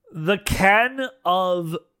the Ken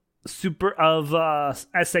of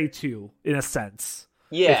SA2 in a sense.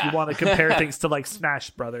 Yeah. If you want to compare things to like Smash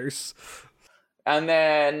Brothers. And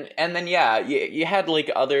then yeah, you had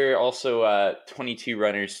like other also 22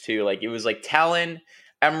 runners too. Like, it was like Talon,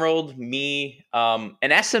 Emerald, me, and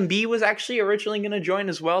SMB was actually originally going to join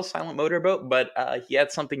as well, Silent Motorboat, but he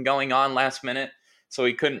had something going on last minute, so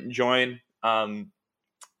he couldn't join.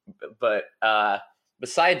 But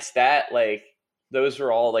besides that, like, those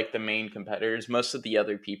were all like the main competitors. Most of the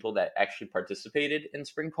other people that actually participated in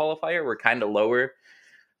Spring Qualifier were kind of lower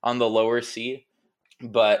on the lower seed.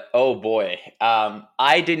 But oh boy,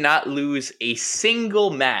 I did not lose a single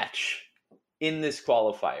match in this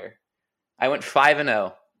qualifier. I went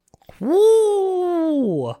 5-0.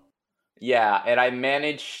 Woo! Yeah, and I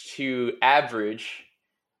managed to average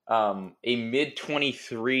a mid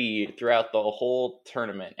 23 throughout the whole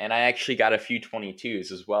tournament, and I actually got a few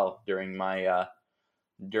 22s as well during my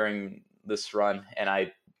during this run, and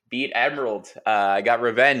I beat Emerald. I got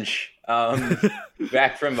revenge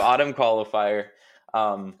back from Autumn qualifier.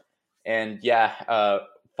 And yeah,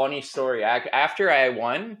 funny story. After I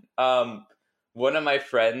won, one of my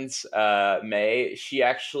friends, May, she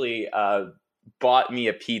actually bought me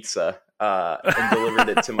a pizza and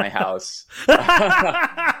delivered it to my house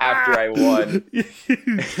after I won.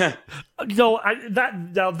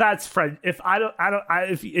 That's friend.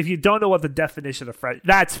 If you don't know what the definition of friend,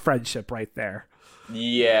 that's friendship right there.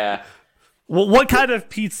 Yeah. Well, what kind of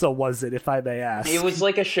pizza was it, if I may ask? It was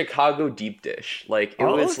like a Chicago deep dish. Like, it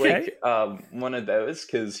was like one of those,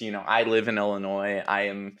 because, you know, I live in Illinois. I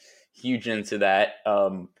am huge into that.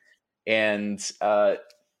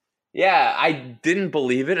 Yeah, I didn't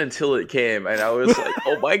believe it until it came, and I was like,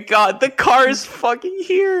 oh my god, the car is fucking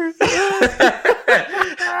here.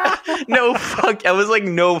 No fuck. I was like,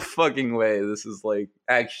 no fucking way. This is like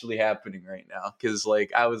actually happening right now. Because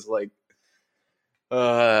like I was like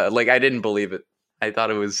I didn't believe it. I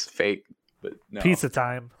thought it was fake, but no. Pizza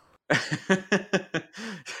time.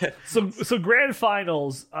 So grand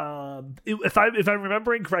finals. If I'm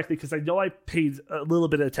remembering correctly, because I know I paid a little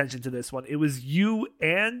bit of attention to this one, it was you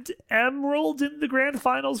and Emerald in the grand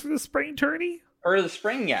finals for the spring tourney. For the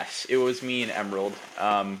spring, yes, it was me and Emerald.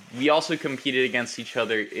 We also competed against each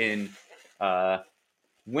other in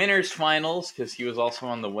winners finals because he was also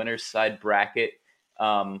on the winners side bracket.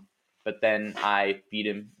 But then I beat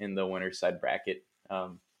him in the winners side bracket.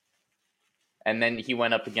 And then he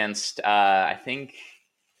went up against, I think,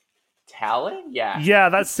 Talon? Yeah. Yeah,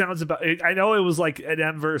 that sounds about it. I know it was like an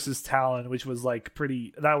M versus Talon, which was like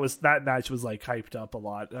pretty, that match was like hyped up a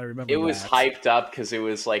lot. I remember it was hyped up because it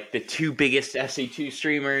was like the two biggest SA2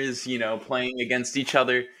 streamers, playing against each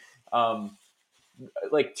other.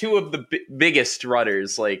 Like two of the biggest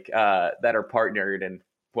runners, that are partnered and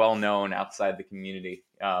well known outside the community.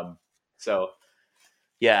 So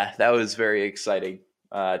yeah, that was very exciting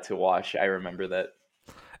to watch. I remember that.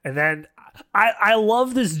 And then I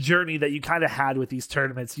love this journey that you kind of had with these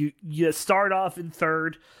tournaments. You start off in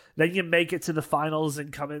third, then you make it to the finals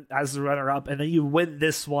and come in as the runner-up, and then you win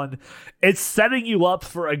this one. It's setting you up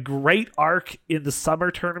for a great arc in the summer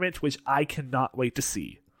tournament, which I cannot wait to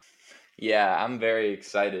see. Yeah, I'm very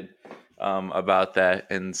excited about that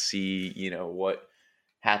and see, what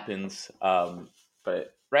happens.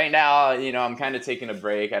 But right now, I'm kind of taking a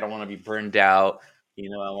break. I don't want to be burned out.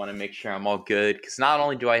 I want to make sure I'm all good because not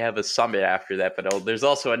only do I have a summit after that, but there's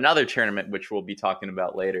also another tournament, which we'll be talking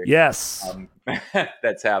about later. Yes.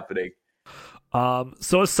 That's happening.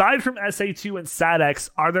 So aside from SA2 and SADX,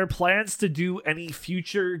 are there plans to do any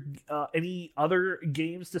future, any other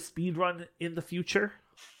games to speedrun in the future?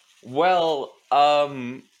 Well,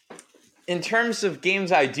 in terms of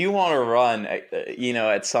games I do want to run,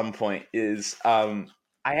 at some point is,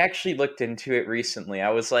 I actually looked into it recently.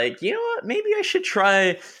 I was like, you know what? Maybe I should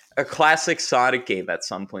try a classic Sonic game at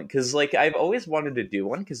some point. Because, I've always wanted to do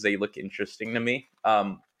one because they look interesting to me.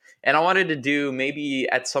 And I wanted to do maybe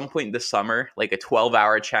at some point this summer, like a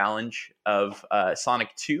 12-hour challenge of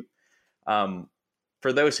Sonic 2.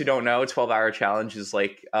 For those who don't know, 12-hour challenge is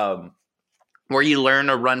where you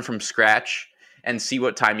learn a run from scratch and see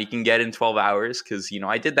what time you can get in 12 hours. Because,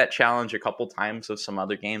 I did that challenge a couple times with some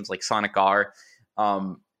other games like Sonic R.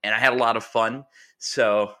 And I had a lot of fun.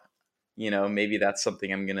 So, maybe that's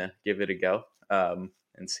something I'm going to give it a go and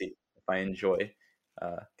see if I enjoy.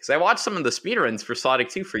 Because I watched some of the speedruns for Sonic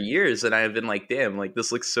 2 for years, and I've been like, damn,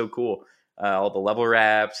 this looks so cool. All the level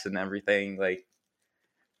wraps and everything. I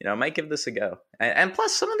might give this a go. And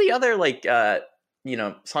plus, some of the other,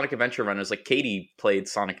 Sonic Adventure runners, like Katie played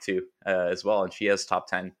Sonic 2 as well, and she has top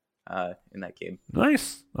 10 in that game.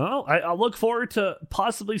 Nice. Well, I'll look forward to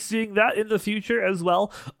possibly seeing that in the future as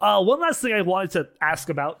well. One last thing I wanted to ask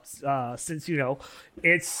about, since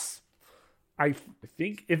it's, I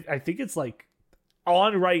think it's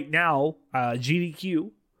on right now,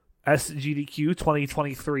 SGDQ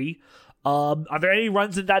 2023. Are there any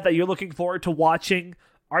runs in that you're looking forward to watching?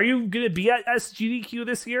 Are you gonna be at SGDQ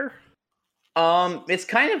this year? It's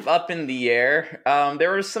kind of up in the air.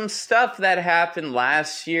 There was some stuff that happened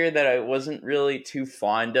last year that I wasn't really too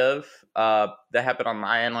fond of. That happened on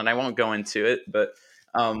my end, and I won't go into it. But,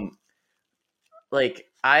 I'm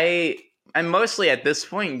mostly at this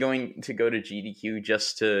point going to go to GDQ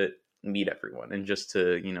just to meet everyone and just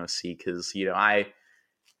to see, because I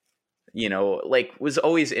was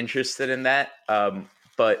always interested in that.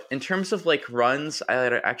 But in terms of runs, I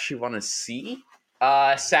actually want to see.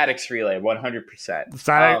 Static Relay,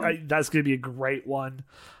 100%. That's going to be a great one.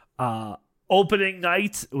 Opening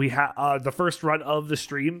night, we have the first run of the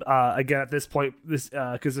stream. Again, at this point,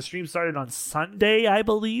 because the stream started on Sunday, I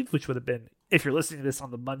believe, which would have been, if you're listening to this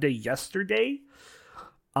on the Monday, yesterday.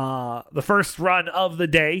 The first run of the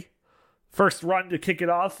day, first run to kick it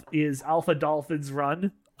off is Alpha Dolphin's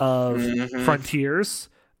run of Frontiers,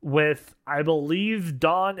 with, I believe,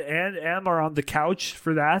 Dawn and Em are on the couch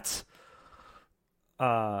for that.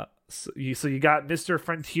 So you got Mr.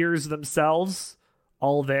 Frontiers themselves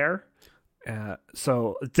all there.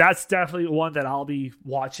 So that's definitely one that I'll be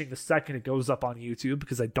watching the second it goes up on YouTube,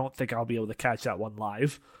 because I don't think I'll be able to catch that one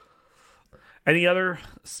live. Any other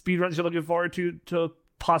speedruns you're looking forward to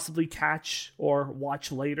possibly catch or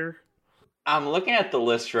watch later? I'm looking at the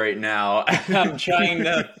list right now. I'm trying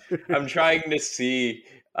to see.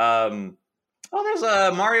 There's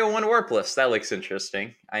a Mario One Warp list. That looks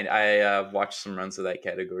interesting. I watched some runs of that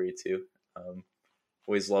category too.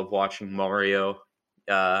 Always love watching Mario,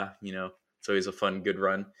 It's always a fun, good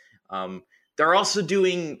run. They're also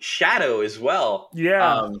doing Shadow as well.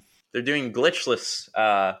 Yeah. They're doing Glitchless,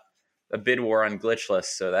 a bid war on Glitchless,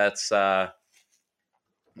 so that's gonna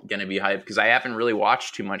be hype because I haven't really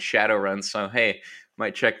watched too much Shadow runs. So hey,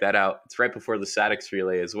 might check that out. It's right before the Statics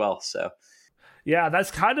Relay as well. So Yeah, that's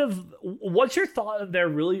kind of. What's your thought of there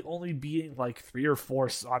really only being like 3 or 4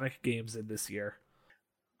 Sonic games in this year?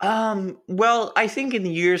 Well, I think in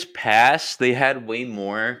the years past they had way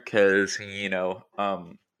more because I feel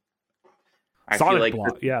Sonic like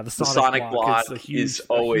Block, the the Sonic Block is a huge, is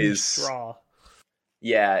always draw.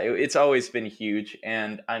 yeah, it's always been huge,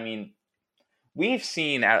 and I mean we've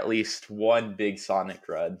seen at least one big Sonic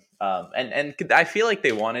run, and I feel like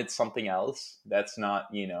they wanted something else that's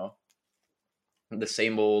not the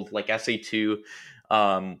same old like SA2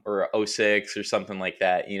 or '06 or something like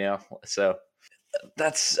that, so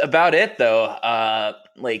that's about it though.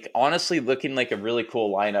 Like honestly looking like a really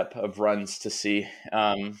cool lineup of runs to see,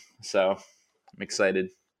 so I'm excited.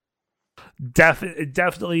 It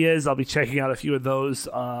definitely is. I'll be checking out a few of those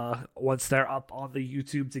once they're up on the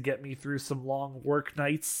YouTube to get me through some long work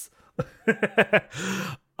nights.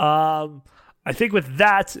 I think with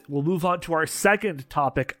that, we'll move on to our second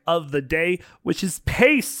topic of the day, which is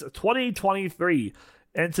PACE 2023.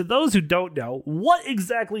 And to those who don't know, what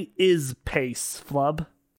exactly is PACE, Flub?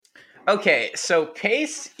 Okay, so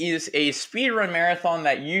PACE is a speedrun marathon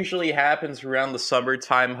that usually happens around the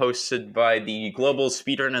summertime, hosted by the Global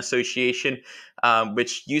Speedrun Association,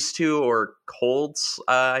 which used to or holds,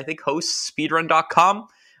 I think, hosts speedrun.com.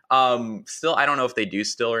 Still, I don't know if they do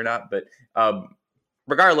still or not, but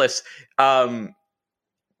regardless, PACE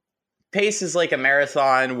is like a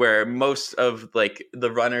marathon where most of like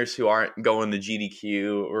the runners who aren't going the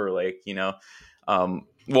GDQ or like,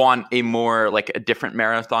 want a more like a different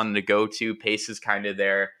marathon to go to. PACE is kind of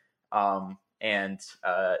there. And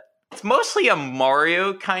it's mostly a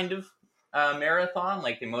Mario kind of marathon.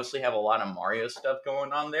 Like they mostly have a lot of Mario stuff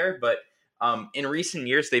going on there. But in recent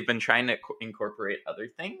years, they've been trying to incorporate other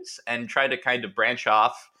things and try to kind of branch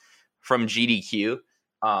off from GDQ.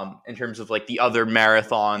 In terms of like the other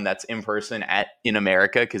marathon that's in person in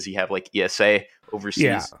America, because you have like ESA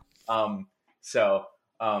overseas. Yeah. So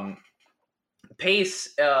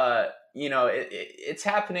PACE, it's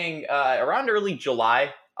happening around early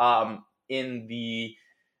July in the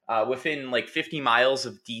within like 50 miles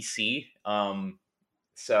of DC.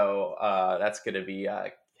 So that's going to be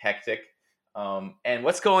hectic. And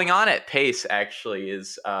what's going on at PACE actually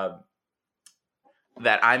is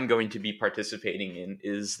that I'm going to be participating in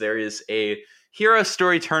is there is a hero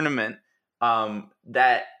story tournament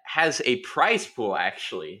that has a prize pool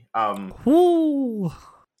actually. Ooh.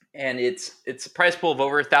 And it's a prize pool of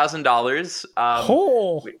over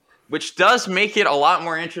 $1,000, which does make it a lot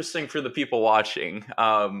more interesting for the people watching,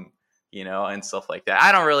 and stuff like that.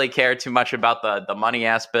 I don't really care too much about the money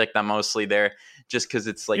aspect. I'm mostly there just because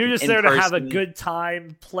it's like you're just there to have a good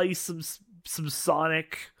time, play some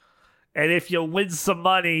Sonic. And if you win some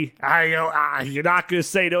money, you're not going to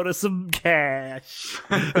say no to some cash.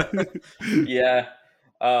 Yeah.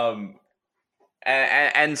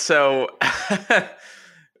 And so,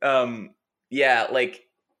 yeah, like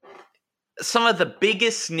some of the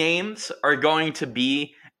biggest names are going to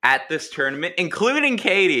be at this tournament, including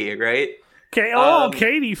Katie, right? Okay.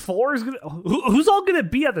 Katie 4 is gonna. Who's all gonna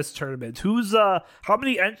be at this tournament? Who's how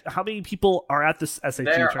many people are at this SAT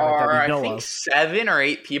there tournament? There are, I think, of? 7 or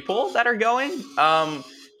 8 people that are going.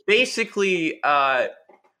 Basically,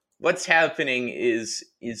 what's happening is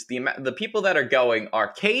the people that are going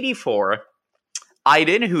are Katie 4,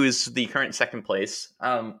 Aiden, who is the current second place,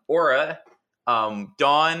 Aura,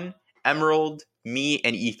 Dawn, Emerald, me,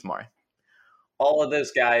 and Ethmar. All of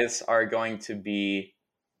those guys are going to be.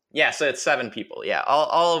 Yeah, so it's 7 people. Yeah,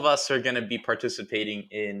 all of us are going to be participating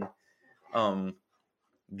in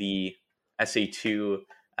the SA2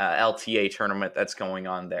 LTA tournament that's going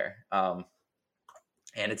on there. And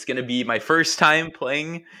it's going to be my first time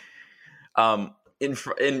playing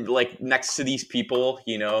in like next to these people,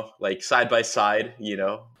 like side by side,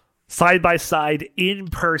 Side by side, in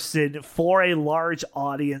person, for a large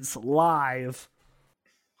audience, live.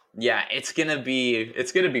 Yeah, it's gonna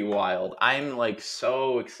be wild. I'm like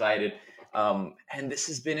so excited, and this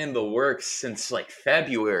has been in the works since like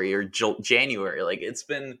February or January. Like it's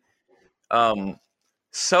been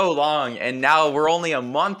so long, and now we're only a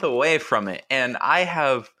month away from it, and I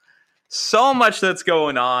have so much that's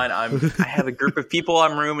going on. I have a group of people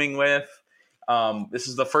I'm rooming with. This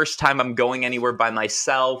is the first time I'm going anywhere by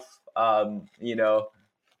myself.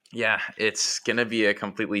 Yeah, it's gonna be a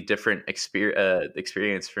completely different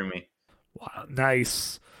experience for me. Wow,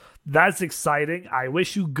 nice. That's exciting. I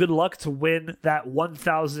wish you good luck to win that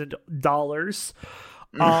 $1,000.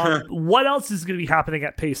 What else is going to be happening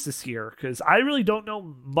at PACE this year? Because I really don't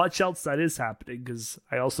know much else that is happening, because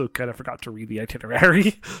I also kind of forgot to read the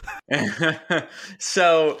itinerary.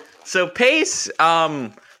 So PACE,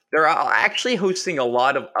 they're actually hosting a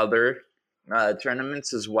lot of other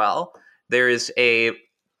tournaments as well. There is a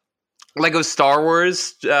Lego Star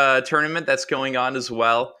Wars tournament that's going on as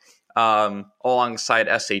well, alongside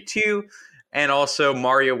SA2, and also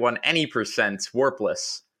Mario 1 Any Percent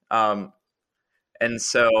Warpless. And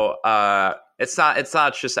so it's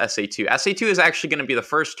not just SA2. SA2 is actually going to be the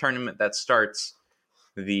first tournament that starts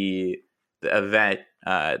the event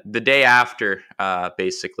the day after,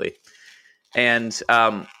 basically. And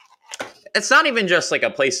it's not even just like a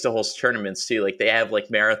place to host tournaments too. Like they have like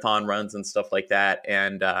marathon runs and stuff like that.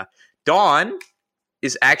 And Dawn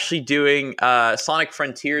is actually doing Sonic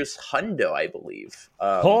Frontiers Hundo, I believe,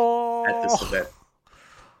 at this event.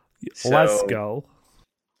 So, let's go.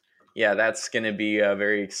 Yeah, that's going to be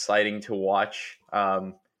very exciting to watch.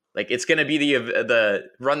 Like it's going to be the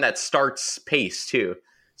run that starts PACE too.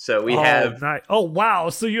 So we have nice. Oh wow!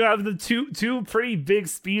 So you have the two pretty big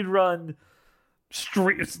speed run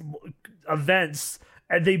events,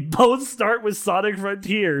 and they both start with Sonic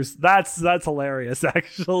Frontiers. That's hilarious,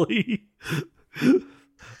 actually.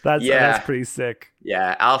 That's pretty sick.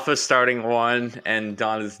 Yeah, Alpha's starting one, and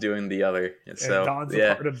Dawn is doing the other. And Dawn's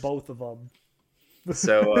a part of both of them.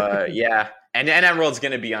 So yeah, and Emerald's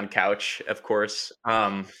gonna be on couch, of course.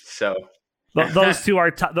 So those two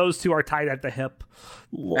are tied at the hip.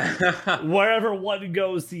 Wherever one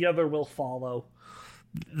goes, the other will follow.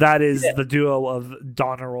 That is the duo of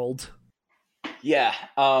Donnerold. Yeah.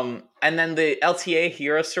 And then the LTA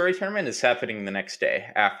Hero Story Tournament is happening the next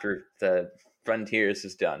day after the Frontiers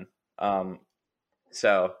is done.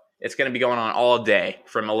 So it's going to be going on all day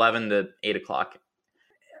from 11 to 8 o'clock.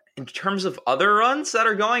 In terms of other runs that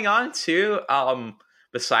are going on too,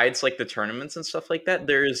 besides like the tournaments and stuff like that,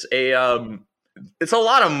 there's it's a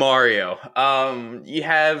lot of Mario. You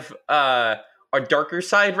have a Darker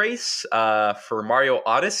Side race for Mario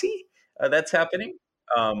Odyssey that's happening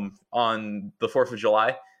on the 4th of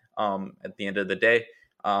July at the end of the day.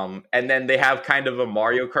 And then they have kind of a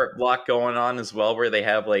Mario Kart block going on as well, where they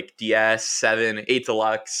have like DS, 7, 8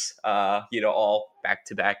 Deluxe, all back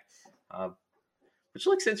to back, which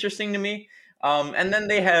looks interesting to me. And then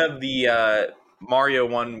they have the Mario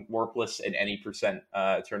 1 Warpless and Any Percent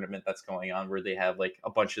tournament that's going on, where they have like a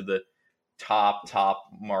bunch of the top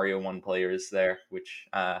Mario 1 players there, which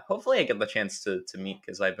hopefully I get the chance to meet,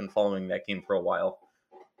 because I've been following that game for a while.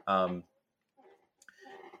 And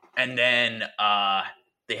then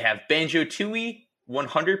they have Banjo-Tooie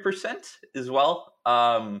 100% as well,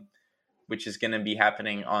 which is going to be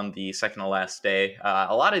happening on the second to last day.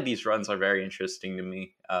 A lot of these runs are very interesting to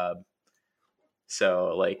me.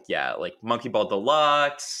 So like Monkey Ball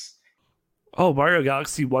Deluxe. Oh, Mario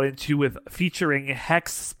Galaxy 1 and 2 featuring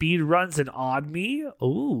Hex speed runs and Odd Me.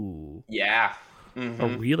 Ooh. Yeah. Mm-hmm. A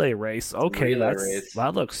relay race. Okay,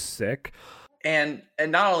 that looks sick. And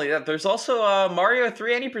not only that, there's also Mario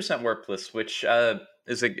 3 80% Warpless, which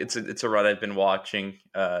it's a run I've been watching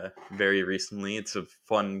very recently. It's a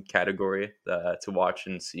fun category to watch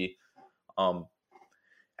and see. And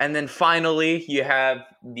then finally, you have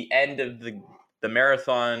the end of the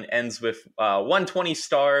marathon ends with 120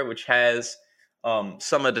 Star, which has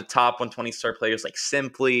some of the top 120 Star players like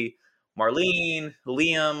Simply, Marlene,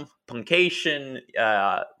 Liam, Puncation,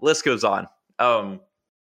 list goes on.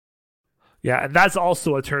 Yeah, and that's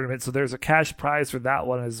also a tournament, so there's a cash prize for that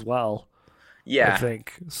one as well. Yeah, I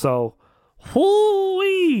think so.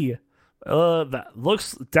 Whoo-wee! That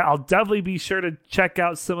looks. I'll definitely be sure to check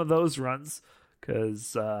out some of those runs,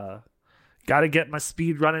 because got to get my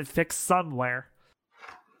speed running fixed somewhere.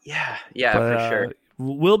 Yeah, for sure.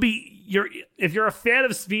 If you're a fan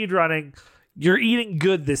of speed running, you're eating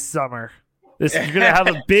good this summer. You're gonna have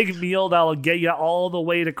a big meal that'll get you all the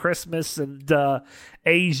way to Christmas and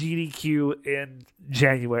AGDQ in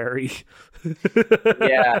January.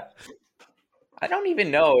 Yeah, I don't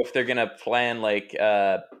even know if they're gonna plan like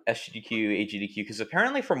SGDQ, AGDQ, because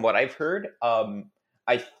apparently, from what I've heard,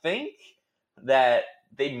 I think that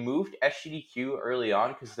they moved SGDQ early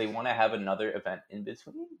on because they want to have another event in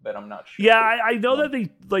between, but I'm not sure. Yeah, I know that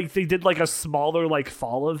they did like a smaller like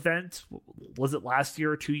fall event. Was it last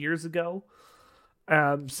year or 2 years ago?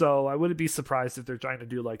 So I wouldn't be surprised if they're trying to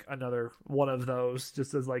do like another one of those,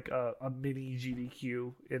 just as like a mini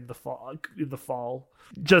GDQ in the fall,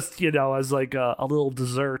 just as like a little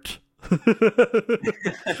dessert.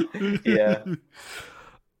 Yeah.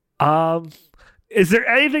 Is there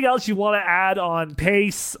anything else you want to add on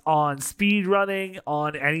pace, on speed running,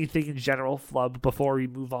 on anything in general, Flub, before we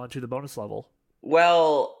move on to the bonus level?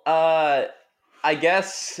 Well, I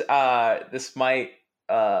guess this might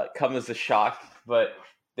come as a shock, but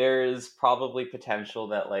there's probably potential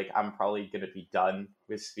that like I'm probably going to be done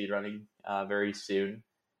with speedrunning very soon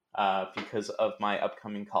because of my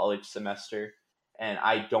upcoming college semester. And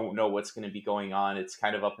I don't know what's going to be going on. It's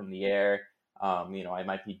kind of up in the air. I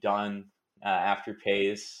might be done after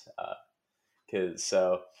PACE, there's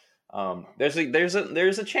a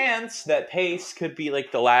chance that PACE could be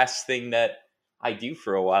like the last thing that I do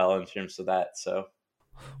for a while in terms of that. So,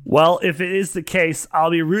 well, if it is the case, I'll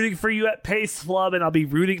be rooting for you at PACE, Flub, and I'll be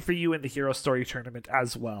rooting for you in the Hero Story tournament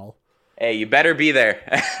as well. Hey, you better be there.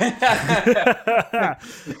 I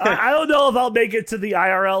don't know if I'll make it to the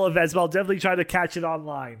IRL events, but I'll definitely try to catch it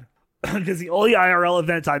online. Because the only IRL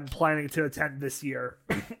event I'm planning to attend this year,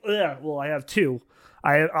 I have two.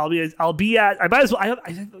 I'll be at. I might as well. I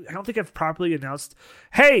don't think I've properly announced.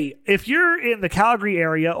 Hey, if you're in the Calgary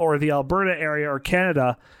area or the Alberta area or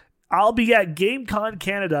Canada, I'll be at GameCon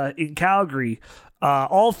Canada in Calgary,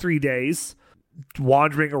 all 3 days,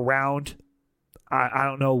 wandering around. I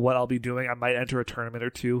don't know what I'll be doing. I might enter a tournament or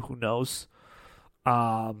two. Who knows?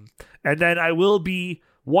 And then I will be,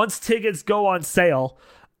 once tickets go on sale,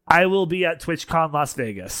 I will be at TwitchCon Las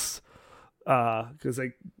Vegas. I'll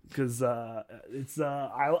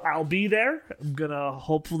be there. I'm gonna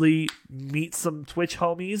hopefully meet some Twitch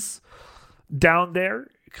homies down there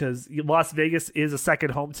because Las Vegas is a second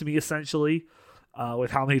home to me essentially.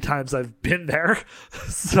 With how many times I've been there.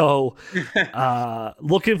 So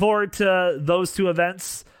looking forward to those two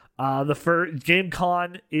events. The first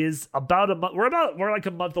GameCon is about a month. We're like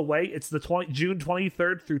a month away. It's the June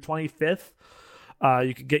 23rd through 25th.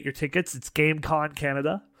 You can get your tickets. It's GameCon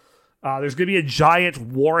Canada. There's going to be a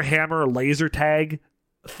giant Warhammer laser tag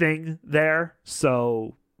thing there.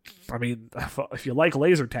 So, I mean, if you like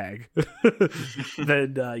laser tag,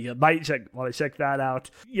 then you might want to check that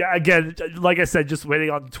out. Yeah, again, like I said, just waiting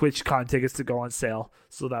on TwitchCon tickets to go on sale,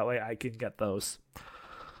 so that way I can get those.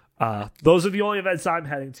 Those are the only events I'm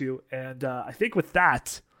heading to, and I think with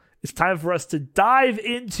that, it's time for us to dive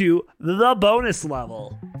into the bonus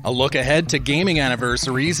level. A look ahead to gaming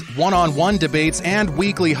anniversaries, one-on-one debates, and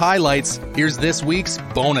weekly highlights. Here's this week's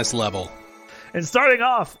bonus level. And starting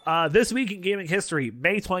off, this week in gaming history,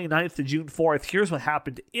 May 29th to June 4th, here's what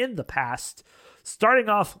happened in the past. Starting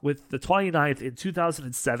off with the 29th in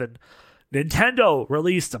 2007, Nintendo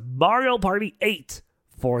released Mario Party 8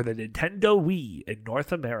 for the Nintendo Wii in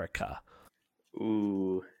North America.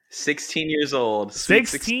 Ooh, 16 years old.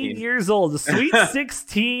 16 years old. The Sweet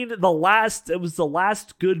 16, it was the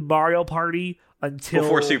last good Mario Party until...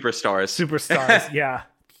 Before Superstars. Superstars, yeah.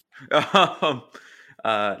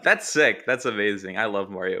 That's sick. That's amazing. I love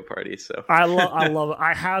Mario Party. So I love it.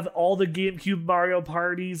 I have all the GameCube Mario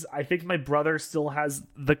Parties. I think my brother still has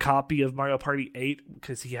the copy of Mario Party 8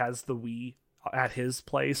 because he has the Wii at his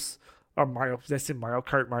place. Or Mario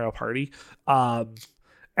Kart, Mario Party. And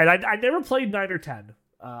I never played 9 or 10.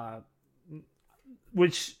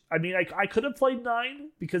 Which, I mean, I could have played 9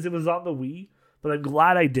 because it was on the Wii, but I'm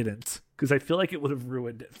glad I didn't because I feel like it would have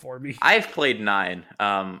ruined it for me. I've played 9.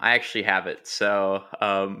 I actually have it. So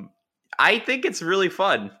I think it's really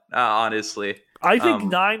fun, honestly. I think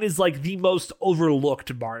 9 is like the most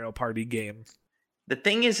overlooked Mario Party game. The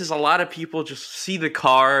thing is a lot of people just see the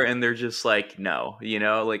car and they're just like, no,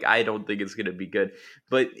 like I don't think it's going to be good.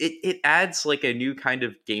 But it adds like a new kind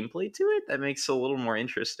of gameplay to it that makes it a little more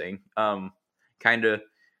interesting. Kind of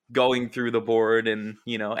going through the board and,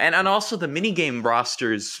 and also the minigame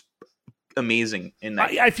roster is amazing in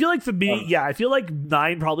that. I feel like I feel like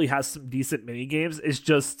 9 probably has some decent minigames. It's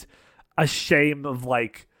just a shame of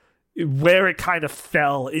like where it kind of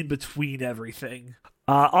fell in between everything.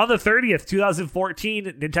 On the 30th, 2014,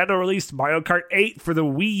 Nintendo released Mario Kart 8 for the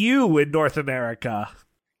Wii U in North America.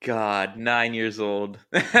 God, 9 years old.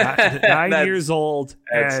 9 years old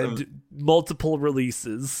and multiple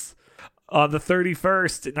releases. On the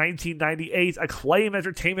 31st, 1998, Acclaim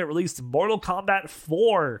Entertainment released Mortal Kombat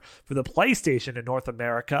 4 for the PlayStation in North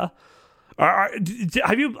America. Are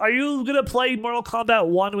you going to play Mortal Kombat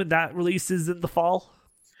 1 when that releases in the fall?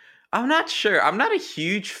 I'm not sure. I'm not a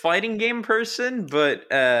huge fighting game person, but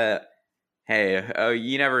hey,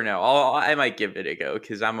 you never know. I might give it a go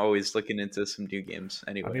because I'm always looking into some new games.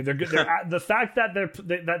 Anyway, I mean, the fact that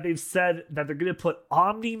they've said that they're going to put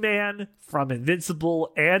Omni-Man from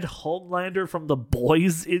Invincible and Homelander from The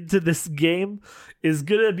Boys into this game is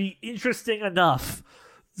going to be interesting enough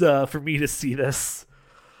for me to see this.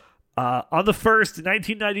 On the 1st, in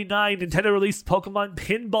 1999, Nintendo released Pokemon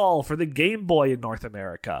Pinball for the Game Boy in North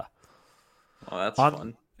America. Oh, that's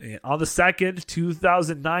fun. On the 2nd,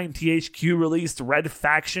 2009, THQ released Red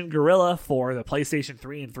Faction Guerrilla for the PlayStation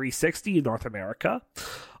 3 and 360 in North America.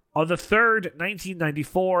 On the 3rd,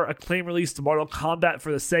 1994, Acclaim released Mortal Kombat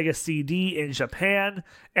for the Sega CD in Japan.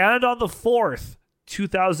 And on the 4th,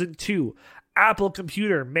 2002, Apple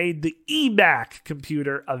Computer made the eMac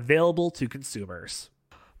computer available to consumers.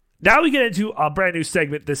 Now we get into a brand new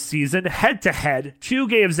segment this season, head-to-head. 2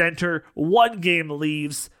 games enter, 1 game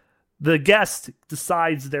leaves. The guest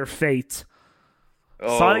decides their fate.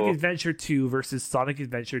 Oh. Sonic Adventure 2 versus Sonic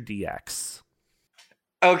Adventure DX.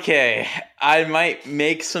 Okay, I might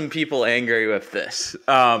make some people angry with this,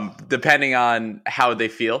 depending on how they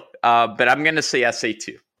feel. But I'm going to say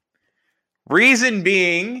SA2. Reason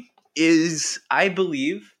being is I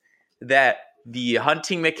believe that the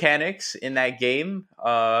hunting mechanics in that game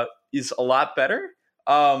is a lot better.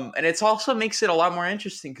 And it also makes it a lot more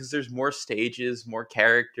interesting because there's more stages, more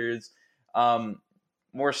characters,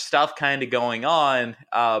 more stuff kind of going on.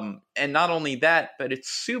 And not only that, but it's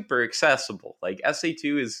super accessible. Like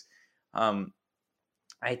SA2 is,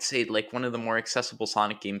 I'd say like one of the more accessible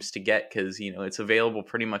Sonic games to get because, you know, it's available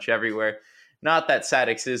pretty much everywhere. Not that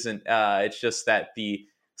Sadix isn't, it's just that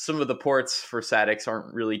some of the ports for Sadix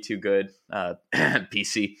aren't really too good.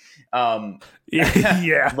 PC.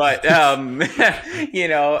 Yeah. But, you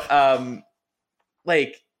know,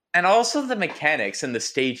 like, and also the mechanics and the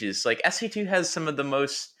stages. Like, SA2 has some of the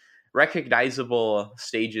most recognizable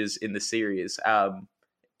stages in the series.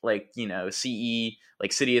 Like, you know, CE,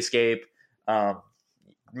 like City Escape,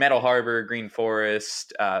 Metal Harbor, Green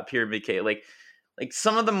Forest, Pyramid Cave. Like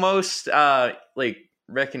some of the most, like,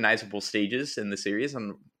 recognizable stages in the series.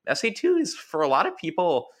 And SA2 is, for a lot of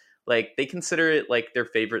people, like, they consider it like their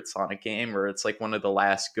favorite Sonic game, or it's like one of the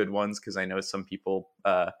last good ones, because I know some people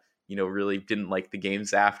you know, really didn't like the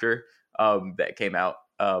games after that came out.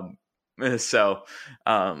 So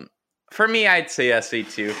for me, I'd say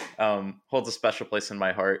SA2 holds a special place in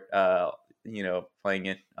my heart, you know, playing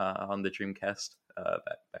it on the Dreamcast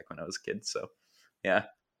back when I was a kid. So yeah.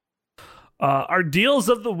 Our deals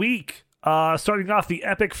of the week. Starting off, the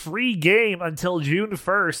Epic free game until June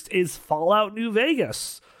 1st is Fallout New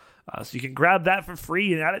Vegas. So you can grab that for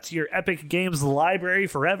free and add it to your Epic Games library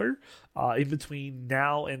forever in between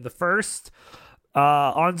now and the 1st.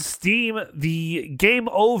 On Steam, the Game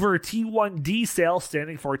Over T1D sale,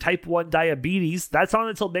 standing for Type 1 Diabetes, that's on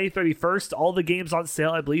until May 31st. All the games on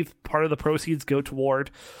sale, I believe part of the proceeds go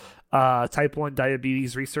toward Type 1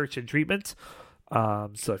 Diabetes research and treatment.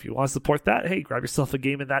 So if you want to support that, hey, grab yourself a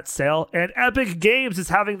game in that sale. And Epic Games is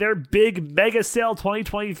having their big mega sale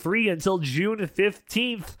 2023 until June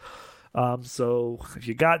 15th. So if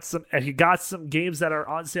you got some games that are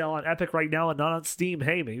on sale on Epic right now and not on Steam,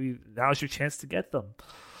 hey, maybe now's your chance to get them.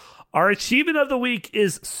 Our achievement of the week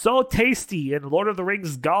is So Tasty in Lord of the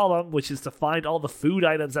Rings Gollum, which is to find all the food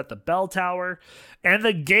items at the bell tower. And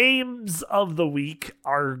the games of the week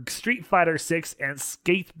are Street Fighter 6 and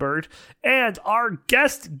Skatebird. And our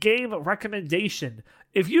guest game recommendation,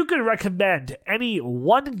 if you could recommend any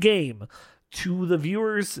one game to the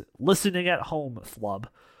viewers listening at home, Flub,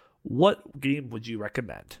 what game would you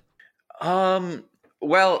recommend?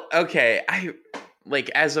 Well, okay,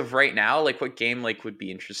 like, as of right now, like, what game, like, would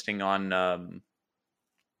be interesting on,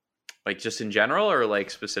 like, just in general, or,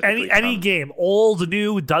 like, specifically? Any game, old,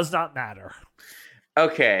 new, does not matter.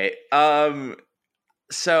 Okay,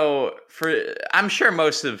 so I'm sure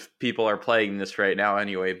most of people are playing this right now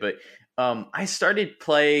anyway, but, I started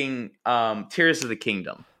playing, Tears of the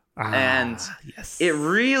Kingdom, and yes. It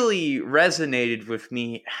really resonated with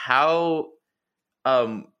me how,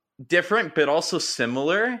 different, but also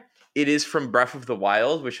similar it is from Breath of the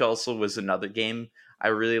Wild, which also was another game I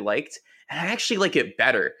really liked. And I actually like it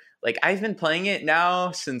better. Like, I've been playing it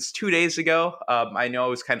now since 2 days ago. I know I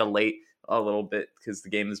was kind of late a little bit because the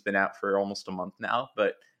game has been out for almost a month now.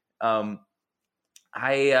 But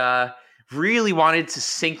I really wanted to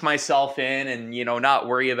sink myself in and, you know, not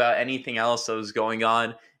worry about anything else that was going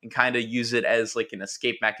on and kind of use it as, like, an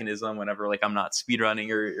escape mechanism whenever, like, I'm not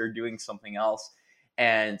speedrunning or doing something else.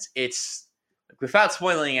 And it's, without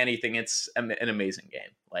spoiling anything, it's an amazing game.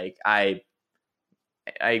 Like, I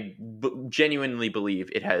genuinely believe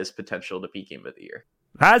it has potential to be Game of the Year.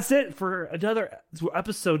 That's it for another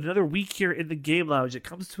episode, another week here in the Game Lounge. It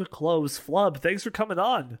comes to a close. Flub, thanks for coming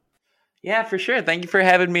on. Yeah, for sure. Thank you for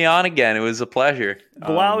having me on again. It was a pleasure.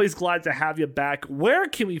 Well, always glad to have you back. Where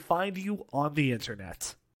can we find you on the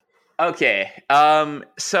internet? Okay,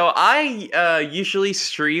 so I usually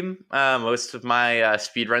stream most of my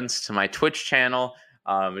speedruns to my Twitch channel.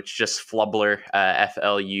 It's just Flubbler, Flubbler.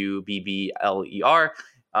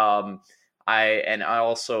 I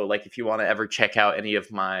also, like, if you want to ever check out any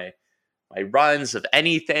of my runs of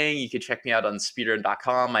anything, you can check me out on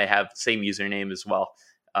speedrun.com. I have the same username as well.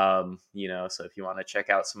 So if you want to check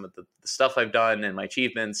out some of the stuff I've done and my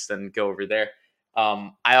achievements, then go over there.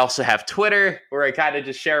 I also have Twitter where I kind of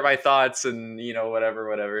just share my thoughts and,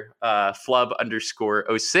 whatever.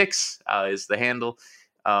 Flub_06 is the handle.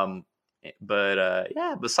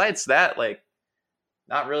 Besides that, like,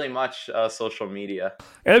 not really much social media.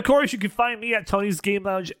 And of course, you can find me at Tony's Game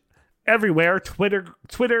Lounge everywhere.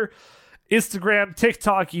 Twitter, Instagram,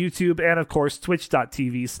 TikTok, YouTube, and of course,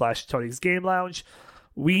 twitch.tv/Tony's Game Lounge.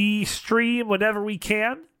 We stream whenever we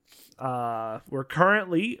can. We're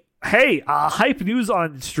currently... hype news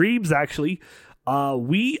on streams, actually.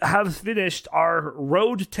 We have finished our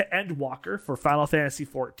Road to Endwalker for Final Fantasy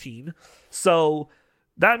XIV. So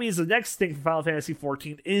that means the next thing for Final Fantasy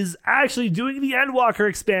XIV is actually doing the Endwalker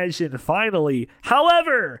expansion, finally.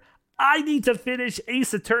 However, I need to finish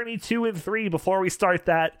Ace Attorney 2 and 3 before we start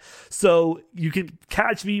that. So you can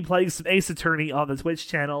catch me playing some Ace Attorney on the Twitch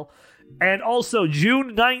channel. And also,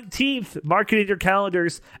 June 19th, mark it in your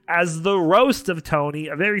calendars as the Roast of Tony,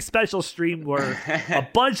 a very special stream where a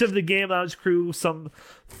bunch of the Game Lounge crew, some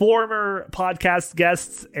former podcast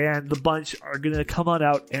guests, and the bunch are going to come on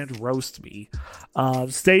out and roast me.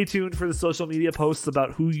 Stay tuned for the social media posts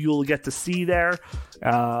about who you'll get to see there.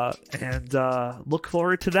 And look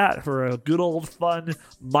forward to that for a good old fun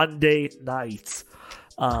Monday night.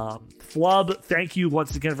 Flub, thank you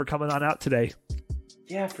once again for coming on out today.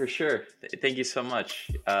 Yeah, for sure. Thank you so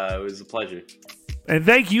much. It was a pleasure. And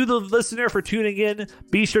thank you, the listener, for tuning in.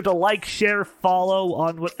 Be sure to like, share, follow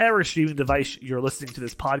on whatever streaming device you're listening to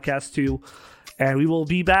this podcast to. And we will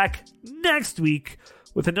be back next week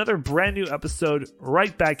with another brand new episode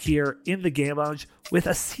right back here in the Game Lounge with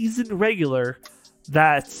a season regular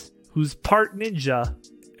who's part ninja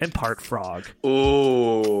and part frog.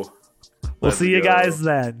 Ooh. We'll see you guys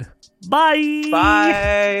then. Bye.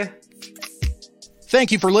 Bye.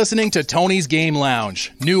 Thank you for listening to Tony's Game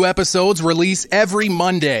Lounge. New episodes release every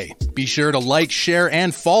Monday. Be sure to like, share,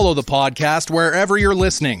 and follow the podcast wherever you're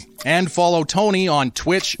listening. And follow Tony on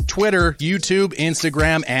Twitch, Twitter, YouTube,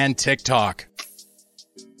 Instagram, and TikTok.